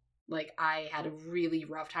smile. like, I had a really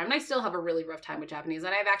rough time. And I still have a really rough time with Japanese.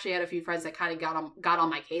 And I've actually had a few friends that kind of got on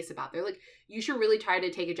my case about it. They're like, you should really try to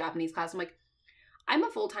take a Japanese class. I'm like, I'm a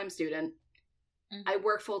full-time student. I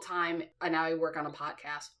work full-time, and now I work on a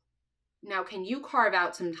podcast. Now, can you carve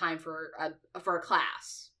out some time for a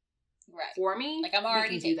class? Right. For me? Like, I'm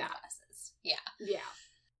already taking classes. Yeah. Yeah.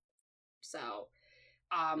 So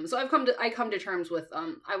I come to terms with,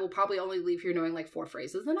 I will probably only leave here knowing like 4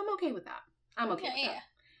 phrases, and I'm okay with that. I'm okay with that.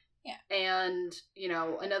 Yeah. And, you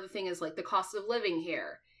know, another thing is like the cost of living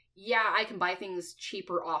here. Yeah, I can buy things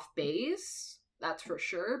cheaper off base. That's for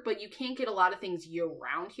sure. But you can't get a lot of things year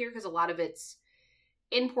round here because a lot of it's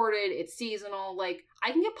imported. It's seasonal. Like,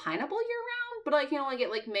 I can get pineapple year round, but I can only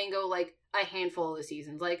get like mango like a handful of the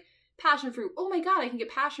seasons. Like passion fruit. Oh my God, I can get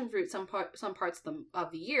passion fruit some parts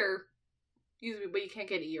of the year, but you can't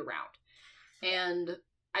get it year round. And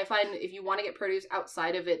I find if you want to get produce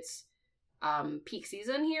outside of its peak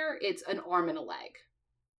season here, it's an arm and a leg.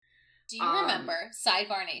 Do you remember,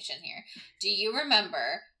 sidebar nation here, do you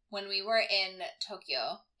remember when we were in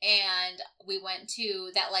Tokyo and we went to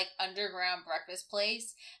that like underground breakfast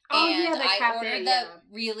place and I ordered the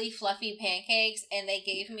really fluffy pancakes and they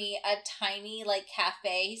gave me a tiny like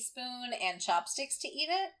cafe spoon and chopsticks to eat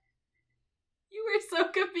it? You were so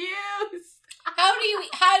confused. How do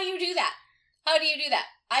you do that? How do you do that?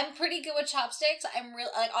 I'm pretty good with chopsticks. I'm real,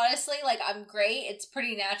 like, honestly, like, I'm great. It's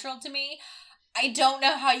pretty natural to me. I don't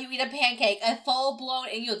know how you eat a pancake, a full-blown,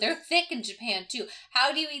 and they're thick in Japan, too.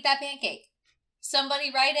 How do you eat that pancake?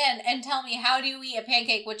 Somebody write in and tell me, how do you eat a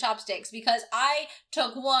pancake with chopsticks? Because I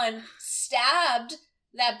took one, stabbed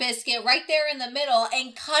that biscuit right there in the middle,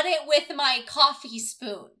 and cut it with my coffee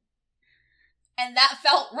spoon. And that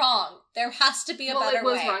felt wrong. There has to be a better way.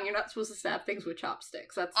 Well, it was wrong. You're not supposed to stab things with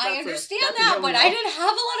chopsticks. I understand that, but I didn't have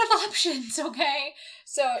a lot of options, okay?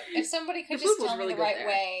 So if somebody could just tell me the right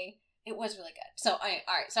way, it was really good. So, all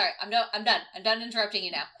right, sorry. I'm done. I'm done interrupting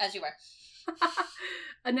you now, as you were.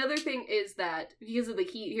 Another thing is that because of the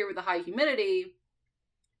heat here with the high humidity,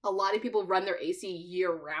 a lot of people run their AC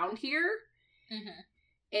year-round here. Mm-hmm.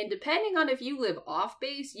 And depending on if you live off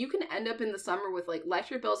base, you can end up in the summer with like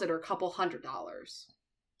electric bills that are a couple $100.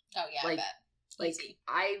 Oh yeah, like, I bet. Like easy.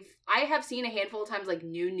 I have seen a handful of times like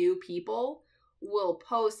new people will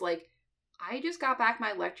post like, I just got back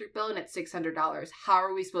my electric bill and it's $600. How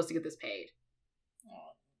are we supposed to get this paid?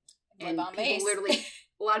 And people literally,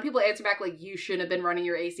 a lot of people answer back like, you shouldn't have been running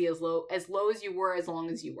your AC as low as you were, as long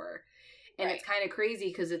as you were. And It's kind of crazy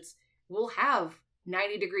because we'll have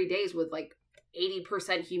 90-degree days with like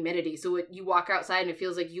 80% humidity, so you walk outside and it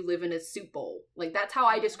feels like you live in a soup bowl. Like, that's how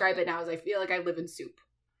I describe it now, is I feel like I live in soup.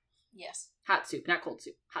 Yes. Hot soup, not cold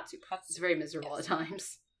soup. Hot soup. It's very miserable at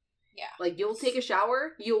times. Yeah. Like, you'll take a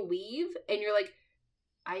shower, you'll leave, and you're like,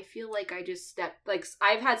 I feel like I just stepped, like,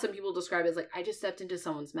 I've had some people describe it as like, I just stepped into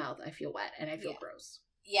someone's mouth. I feel wet and I feel gross.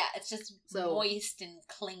 Yeah, it's just moist and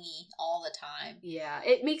clingy all the time. Yeah,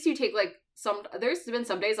 it makes you take like there's been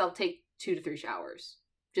some days I'll take 2 to 3 showers.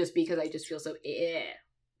 Just because I just feel so Yeah.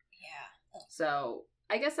 So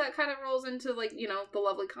I guess that kind of rolls into like, you know, the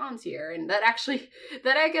lovely cons here. And that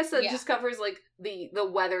I guess just covers like the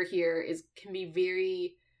weather here can be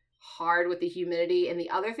very hard with the humidity. And the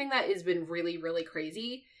other thing that has been really, really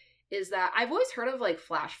crazy is that I've always heard of like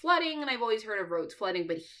flash flooding and I've always heard of roads flooding,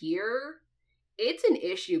 but here it's an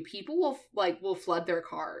issue. People will flood their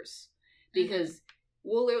cars because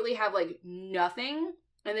we'll literally have like nothing.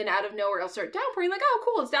 And then out of nowhere, it'll start downpouring. Like, oh,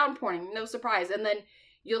 cool, it's downpouring. No surprise. And then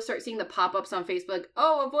you'll start seeing the pop-ups on Facebook. Like,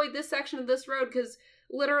 oh, avoid this section of this road because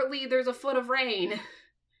literally there's a foot of rain.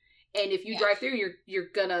 And if you drive through, you're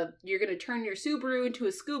gonna turn your Subaru into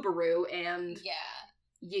a Scoobaroo, and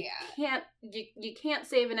you can't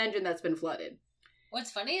save an engine that's been flooded. What's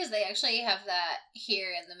funny is they actually have that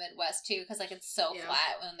here in the Midwest too, because like it's so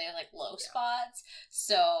flat when they're like low spots.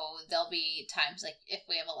 So there'll be times like if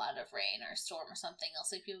we have a lot of rain or storm or something, you'll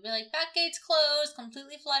see people be like, back gates closed,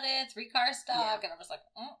 completely flooded, 3 cars stuck, and I'm just like,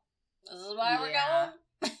 this is why we're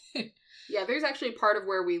going. Yeah, there's actually part of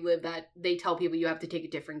where we live that they tell people you have to take a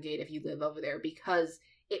different gate if you live over there because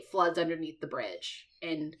it floods underneath the bridge.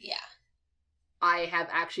 And I have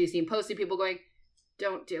actually seen posted people going,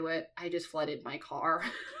 don't do it. I just flooded my car.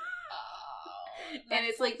 And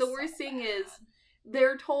it's like the worst thing is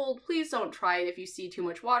they're told, please don't try it. If you see too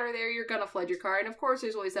much water there, you're going to flood your car. And of course,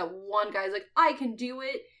 there's always that one guy's like, I can do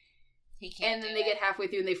it. He can't. And then they get halfway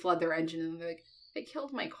through and they flood their engine and they're like, I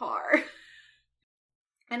killed my car.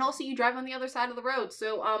 And also you drive on the other side of the road.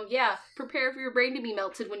 So, prepare for your brain to be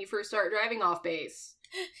melted when you first start driving off base.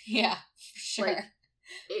 Yeah, for sure. Like,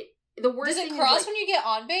 the worst Does it thing cross is, when you get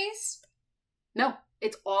on base? No.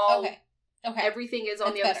 It's all Okay. Everything is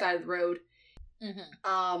on the other side of the road.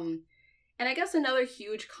 Mm-hmm. And I guess another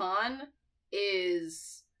huge con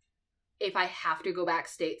is if I have to go back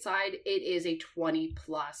stateside, it is a 20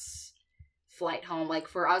 plus flight home. Like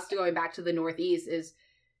for us going back to the Northeast is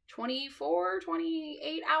 24,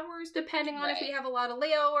 28 hours, depending on if we have a lot of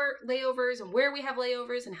layovers and where we have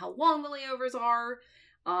layovers and how long the layovers are.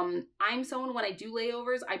 I'm someone, when I do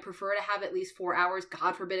layovers, I prefer to have at least 4 hours.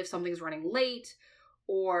 God forbid if something's running late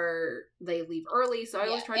or they leave early. So I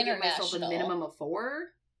always try to give myself a minimum of 4.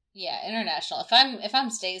 Yeah, international. If I'm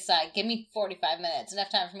stateside, give me 45 minutes.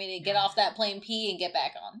 Enough time for me to get off that plane, pee, and get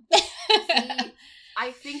back on. See,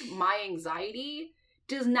 I think my anxiety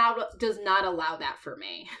does not allow that for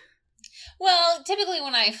me. Well, typically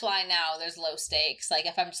when I fly now, there's low stakes. Like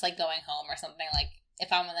if I'm just like going home or something, like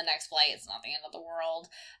if I'm on the next flight, it's not the end of the world.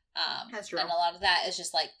 That's true. And a lot of that is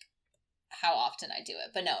just like how often I do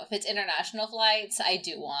it. But no, if it's international flights, I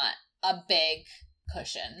do want a big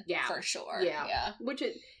cushion. Yeah, for sure. Yeah.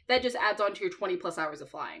 That just adds on to your 20 plus hours of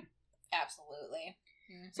flying. Absolutely.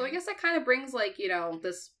 Mm-hmm. So I guess that kind of brings like,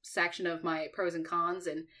 this section of my pros and cons,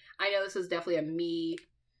 and I know this is definitely a me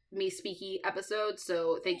speaky episode,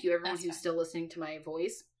 so thank you everyone who's still listening to my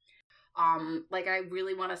voice. Like I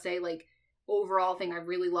really want to say, like, overall thing I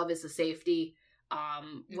really love is the safety.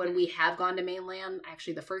 When we have gone to mainland,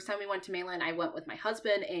 actually the first time we went to mainland, I went with my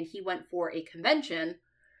husband and he went for a convention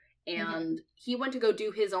and he went to go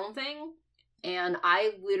do his own thing, and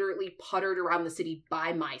I literally puttered around the city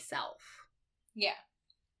by myself. Yeah.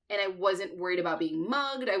 And I wasn't worried about being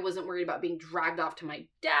mugged. I wasn't worried about being dragged off to my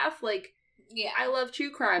death. Like, yeah, I love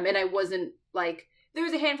true crime, and I wasn't, like, there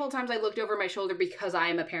was a handful of times I looked over my shoulder because I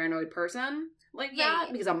am a paranoid person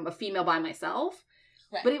because I'm a female by myself.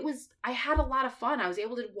 Right. But I had a lot of fun. I was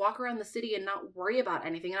able to walk around the city and not worry about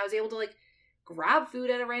anything. And I was able to, like, grab food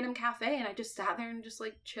at a random cafe, and I just sat there and just,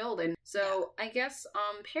 like, chilled. And so I guess,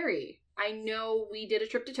 Perry, I know we did a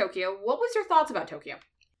trip to Tokyo. What was your thoughts about Tokyo?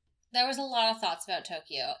 There was a lot of thoughts about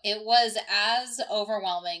Tokyo. It was as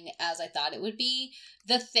overwhelming as I thought it would be.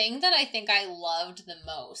 The thing that I think I loved the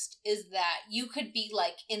most is that you could be,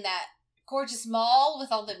 like, in that gorgeous mall with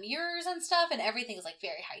all the mirrors and stuff, and everything is, like,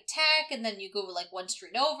 very high tech, and then you go, like, one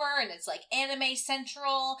street over, and it's, like, anime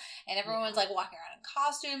central, and everyone's, like, walking around in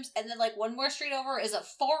costumes, and then, like, one more street over is a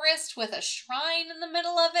forest with a shrine in the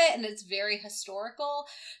middle of it, and it's very historical.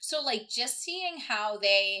 So, like, just seeing how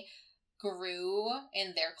they grew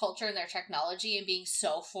in their culture and their technology and being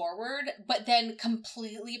so forward, but then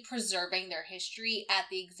completely preserving their history at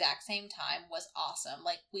the exact same time was awesome.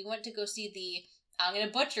 Like, we went to go see I'm going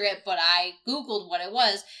to butcher it, but I Googled what it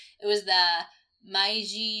was. It was the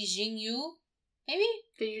Meiji Jingyu, maybe?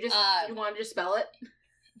 Can you just, you want to just spell it?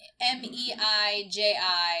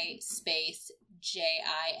 MEIJI space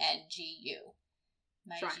JINGU.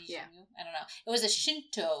 Shrine, yeah. I don't know. It was a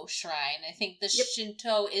Shinto shrine. I think the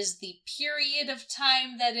Shinto is the period of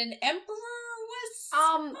time that an emperor was.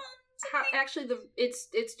 Actually,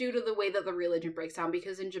 it's due to the way that the religion breaks down,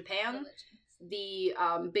 because in Japan, the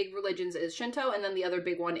big religions is Shinto, and then the other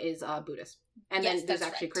big one is Buddhist, and then there's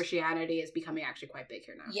actually Christianity is becoming actually quite big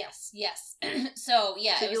here now. Yes. So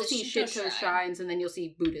you'll see Shinto shrines, and then you'll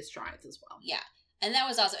see Buddhist shrines as well. Yeah, and that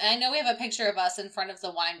was awesome. And I know we have a picture of us in front of the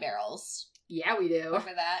wine barrels. Yeah, we do.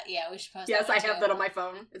 Remember that? Yeah, we should post that. Yes, I have that on my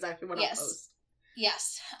phone. It's actually what I'll post.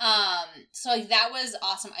 Yes. So that was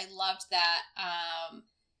awesome. I loved that.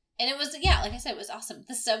 And it was, like I said, it was awesome.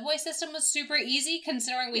 The subway system was super easy,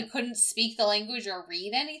 considering we couldn't speak the language or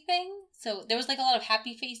read anything. So there was, like, a lot of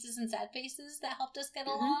happy faces and sad faces that helped us get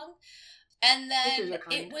along. And then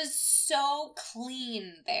it was so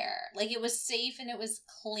clean there. Like, it was safe and it was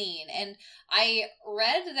clean. And I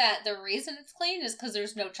read that the reason it's clean is because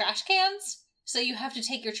there's no trash cans. So you have to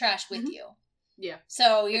take your trash with you. Yeah.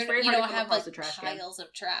 So you don't have, like, piles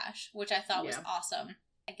of trash, which I thought was awesome.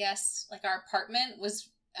 I guess, like, our apartment was,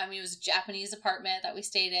 it was a Japanese apartment that we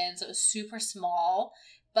stayed in. So it was super small.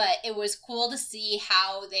 But it was cool to see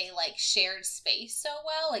how they, like, shared space so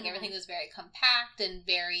well. Like, everything was very compact and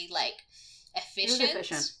very, like, efficient. It was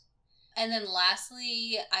efficient. And then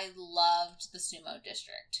lastly, I loved the sumo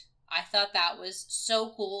district. I thought that was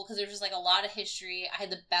so cool because there was just, like, a lot of history. I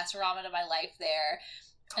had the best ramen of my life there.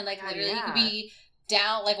 And, like, literally you could be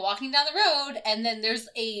down, like, walking down the road, and then there's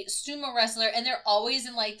a sumo wrestler, and they're always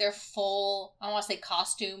in, like, their full, I don't want to say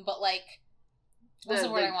costume, but, like, what's the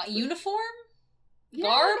word I want? Uniform? Yeah,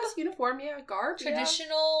 garb? Uniform, garb.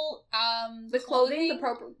 Traditional, the clothing,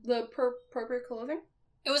 the appropriate clothing.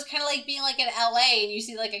 It was kind of like being, like, in LA and you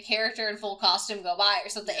see, like, a character in full costume go by or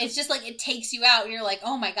something. It's just, like, it takes you out and you're like,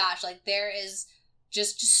 oh my gosh, like, there is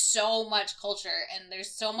just so much culture and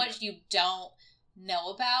there's so much you don't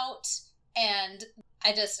know about And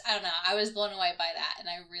I don't know, I was blown away by that, and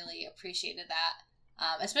I really appreciated that.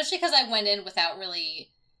 Especially because I went in without really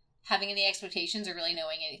having any expectations or really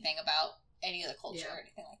knowing anything about any of the culture or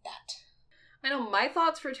anything like that. I know my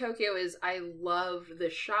thoughts for Tokyo is I love the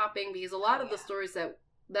shopping, because a lot of the stores that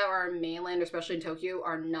are in mainland, especially in Tokyo,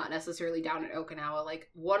 are not necessarily down in Okinawa. Like,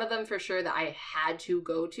 one of them for sure that I had to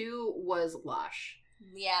go to was Lush.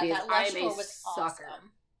 Yeah, that Lush store was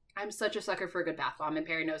awesome. I'm such a sucker for a good bath bomb, and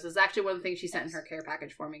Perry knows. It's actually one of the things she sent in her care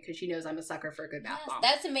package for me, because she knows I'm a sucker for a good bath bomb.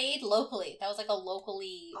 That's made locally. That was like a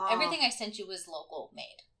locally... Everything I sent you was local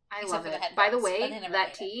made. I love it. By the way,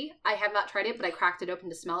 that tea, I have not tried it, but I cracked it open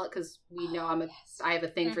to smell it, because we know I have a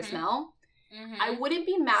thing for smell. Mm-hmm. I wouldn't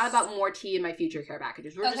be mad about more tea in my future care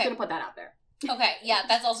packages. We're just going to put that out there. Okay, yeah,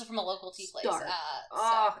 that's also from a local tea place.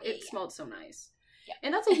 It smelled so nice. Yeah.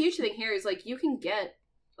 And that's a huge thing here is, like, you can get,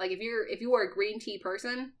 like, if you are a green tea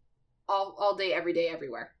person, all day, every day,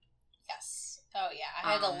 everywhere. Yes. Oh, yeah.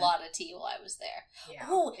 I had a lot of tea while I was there. Yeah.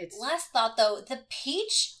 Oh, last thought, though. The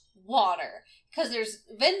peach water. Because there's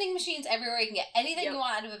vending machines everywhere. You can get anything you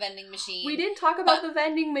want out of a vending machine. We didn't talk about the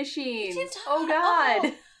vending machines. Oh,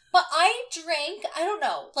 God. But I drank, I don't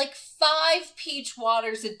know, like 5 peach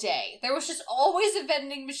waters a day. There was just always a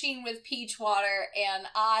vending machine with peach water, and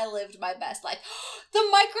I lived my best life. The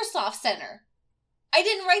Microsoft Center. I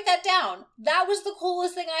didn't write that down. That was the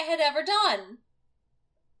coolest thing I had ever done.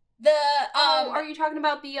 Are you talking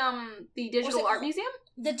about the Digital Art Museum?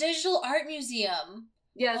 The Digital Art Museum.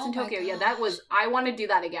 Yeah, it's in Tokyo. Yeah, I want to do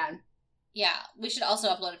that again. Yeah, we should also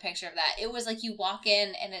upload a picture of that. It was like you walk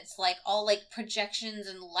in and it's like all like projections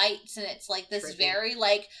and lights, and it's like this very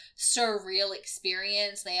like surreal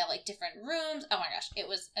experience. They have like different rooms. Oh my gosh, it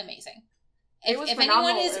was amazing. If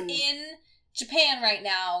anyone is in Japan right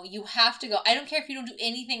now, you have to go. I don't care if you don't do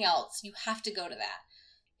anything else. You have to go to that.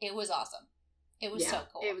 It was awesome. It was so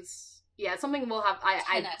cool. It was something we'll have.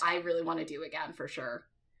 I really want to do again for sure.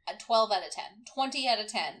 A 12 out of 10, 20 out of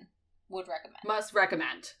 10. Would recommend. Must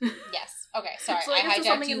recommend. Yes. Okay, sorry. So I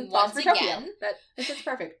hijacked you once again. That's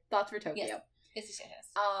perfect. Thoughts for Tokyo. Yes.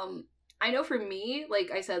 I know for me,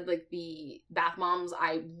 like I said, like the bath bombs,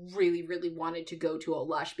 I really, really wanted to go to a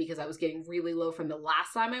Lush because I was getting really low from the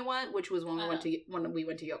last time I went, which was when we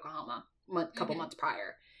went to Yokohama a couple months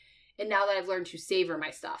prior. And now that I've learned to savor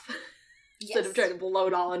my stuff instead of trying to blow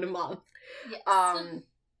it all in a month. Yes.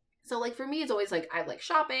 So like for me, it's always like I like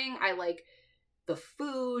shopping. I like the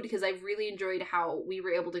food, because I really enjoyed how we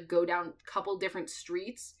were able to go down a couple different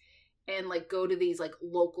streets and like go to these like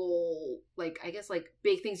local, like I guess like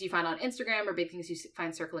big things you find on Instagram or big things you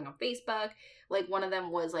find circling on Facebook. Like one of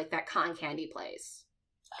them was like that cotton candy place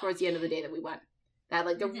towards the end of the day that we went. That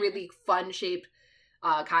like the really fun shaped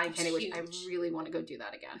cotton candy, which I really want to go do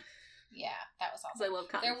that again. Yeah, that was awesome. I love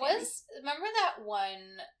cotton candy. Remember that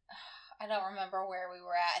one, I don't remember where we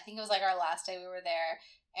were at. I think it was like our last day we were there.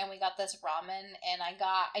 And we got this ramen, and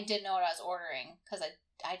I didn't know what I was ordering, because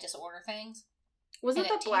I just order things. Was it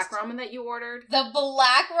the black ramen that you ordered? The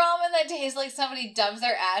black ramen that tastes like somebody dumps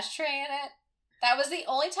their ashtray in it? That was the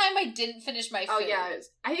only time I didn't finish my food. Oh, yeah. It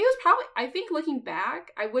was probably, I think looking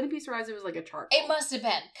back, I wouldn't be surprised if it was like a charcoal. It must have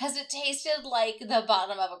been, because it tasted like the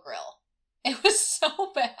bottom of a grill. It was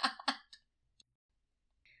so bad.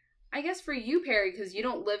 I guess for you, Perry, because you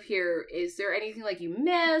don't live here, is there anything like you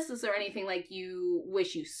miss? Is there anything like you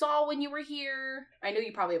wish you saw when you were here? I know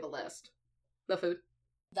you probably have a list. The food.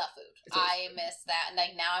 I miss that. And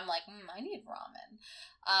like now I'm like, I need ramen.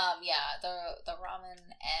 The ramen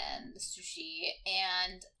and the sushi.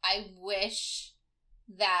 And I wish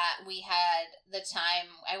that we had the time.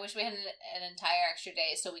 I wish we had an entire extra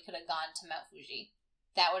day so we could have gone to Mount Fuji.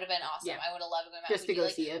 That would have been awesome. Yeah. I would have loved to go to Mount Fuji. Just to go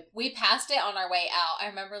see it. We passed it on our way out. I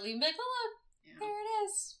remember leaving like, oh look, there it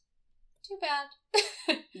is. Too bad.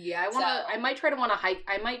 Yeah, I might try to hike.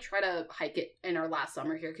 I might try to hike it in our last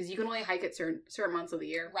summer here, because you can only hike it certain months of the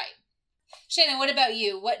year. Right. Shannon, what about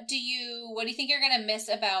you? What do you think you're gonna miss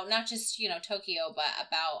about not just Tokyo, but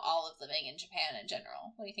about all of living in Japan in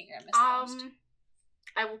general? What do you think you're gonna miss the most?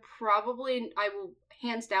 I will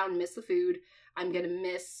hands down miss the food. I'm gonna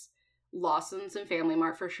miss Lawson's and Family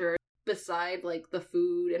Mart for sure. Beside like the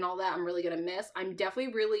food and all that, I'm really gonna miss. I'm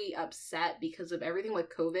definitely really upset because of everything with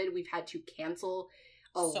COVID. We've had to cancel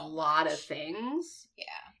a lot of things.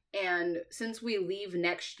 Yeah. And since we leave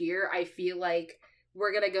next year, I feel like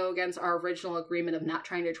we're gonna go against our original agreement of not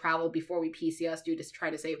trying to travel before we PCS due to try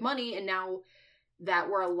to save money. And now that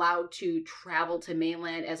we're allowed to travel to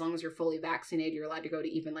mainland, as long as you're fully vaccinated, you're allowed to go to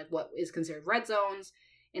even like what is considered red zones.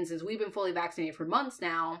 And since we've been fully vaccinated for months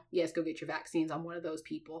now, yes, go get your vaccines. I'm one of those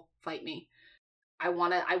people. Fight me. I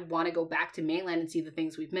wanna go back to mainland and see the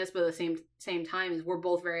things we've missed, but at the same time, is we're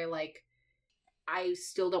both very like I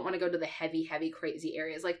still don't want to go to the heavy, crazy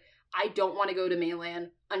areas. Like, I don't want to go to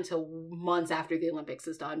mainland until months after the Olympics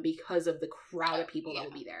is done because of the crowd of people that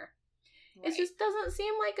will be there. Right. It just doesn't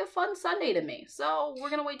seem like a fun Sunday to me. So we're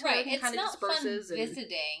going to wait till everything kind of disperses. It's not fun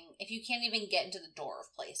visiting if you can't even get into the door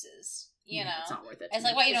of places. You know? It's not worth it. It's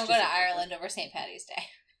like why you don't go to Ireland over St. Patty's Day.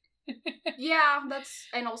 Yeah,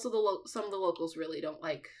 and also some of the locals really don't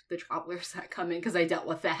like the travelers that come in, because I dealt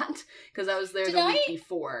with that. Because I was there the week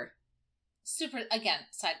before. Super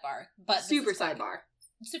sidebar. Super sidebar,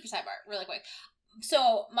 really quick.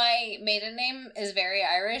 So, my maiden name is very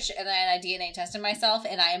Irish, and then I DNA tested myself,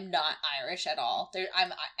 and I am not Irish at all.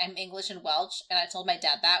 I'm English and Welsh, and I told my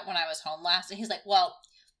dad that when I was home last, and he's like, well,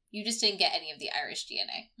 you just didn't get any of the Irish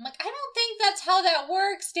DNA. I'm like, I don't think that's how that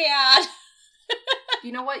works, Dad.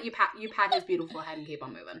 You know what? You pat his beautiful head and keep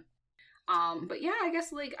on moving. But yeah, I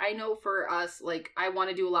guess, like, I know for us, like, I want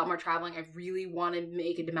to do a lot more traveling. I really want to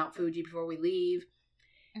make it to Mount Fuji before we leave.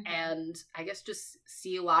 Mm-hmm. And I guess just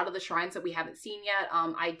see a lot of the shrines that we haven't seen yet.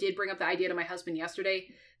 I did bring up the idea to my husband yesterday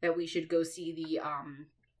that we should go see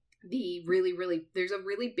the really, there's a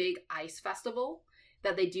really big ice festival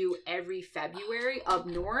that they do every February up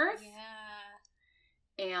north.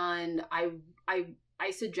 Yeah. And I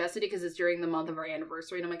suggested it because it's during the month of our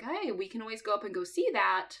anniversary. And I'm like, hey, we can always go up and go see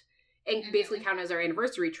that and basically count as our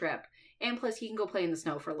anniversary trip. And plus he can go play in the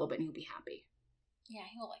snow for a little bit and he'll be happy. Yeah,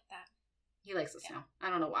 he'll like that. He likes the snow. I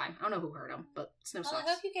don't know why. I don't know who hurt him, but snow sucks. I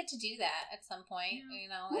hope you get to do that at some point. Yeah. You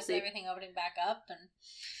know, we'll see. Everything opening back up and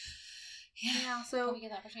so we get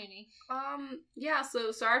the opportunity.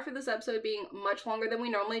 So sorry for this episode being much longer than we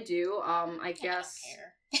normally do. I guess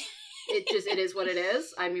it is what it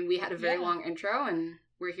is. I mean, we had a very long intro and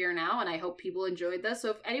we're here now, and I hope people enjoyed this. So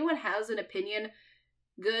if anyone has an opinion,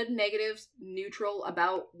 good, negative, neutral,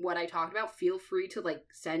 about what I talked about, feel free to, like,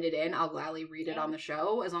 send it in. I'll gladly read it on the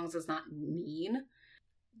show, as long as it's not mean.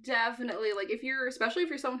 Definitely, like, especially if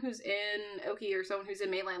you're someone who's in Oki or someone who's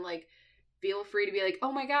in mainland, like, feel free to be like,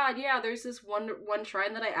 oh my god, yeah, there's this one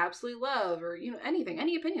shrine that I absolutely love, or, you know, anything,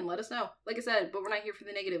 any opinion, let us know. Like I said, but we're not here for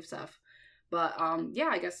the negative stuff. But,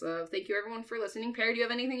 I guess, thank you everyone for listening. Perry, do you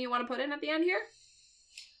have anything you want to put in at the end here?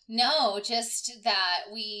 No, just that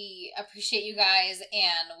we appreciate you guys,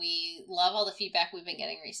 and we love all the feedback we've been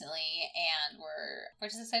getting recently, and we're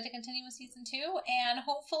just excited to continue with season 2, and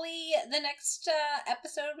hopefully the next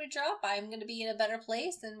episode we drop, I'm going to be in a better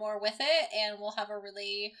place and more with it, and we'll have a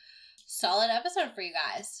really solid episode for you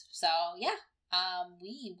guys. So, yeah,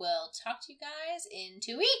 we will talk to you guys in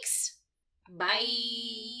 2 weeks.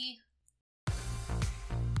 Bye!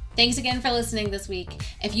 Thanks again for listening this week.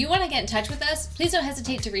 If you want to get in touch with us, please don't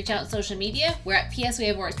hesitate to reach out on social media. We're at PS We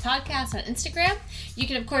Have Orders Podcast on Instagram. You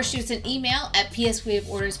can, of course, shoot us an email at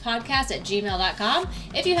pswehaveorderspodcast@gmail.com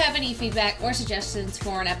if you have any feedback or suggestions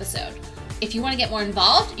for an episode. If you want to get more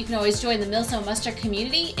involved, you can always join the Millstone Muster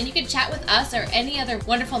community, and you can chat with us or any other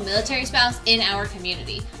wonderful military spouse in our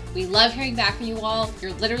community. We love hearing back from you all.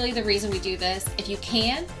 You're literally the reason we do this. If you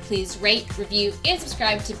can, please rate, review, and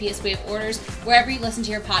subscribe to PS We Have Orders wherever you listen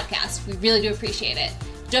to your podcast. We really do appreciate it.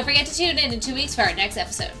 Don't forget to tune in 2 weeks for our next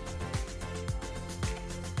episode.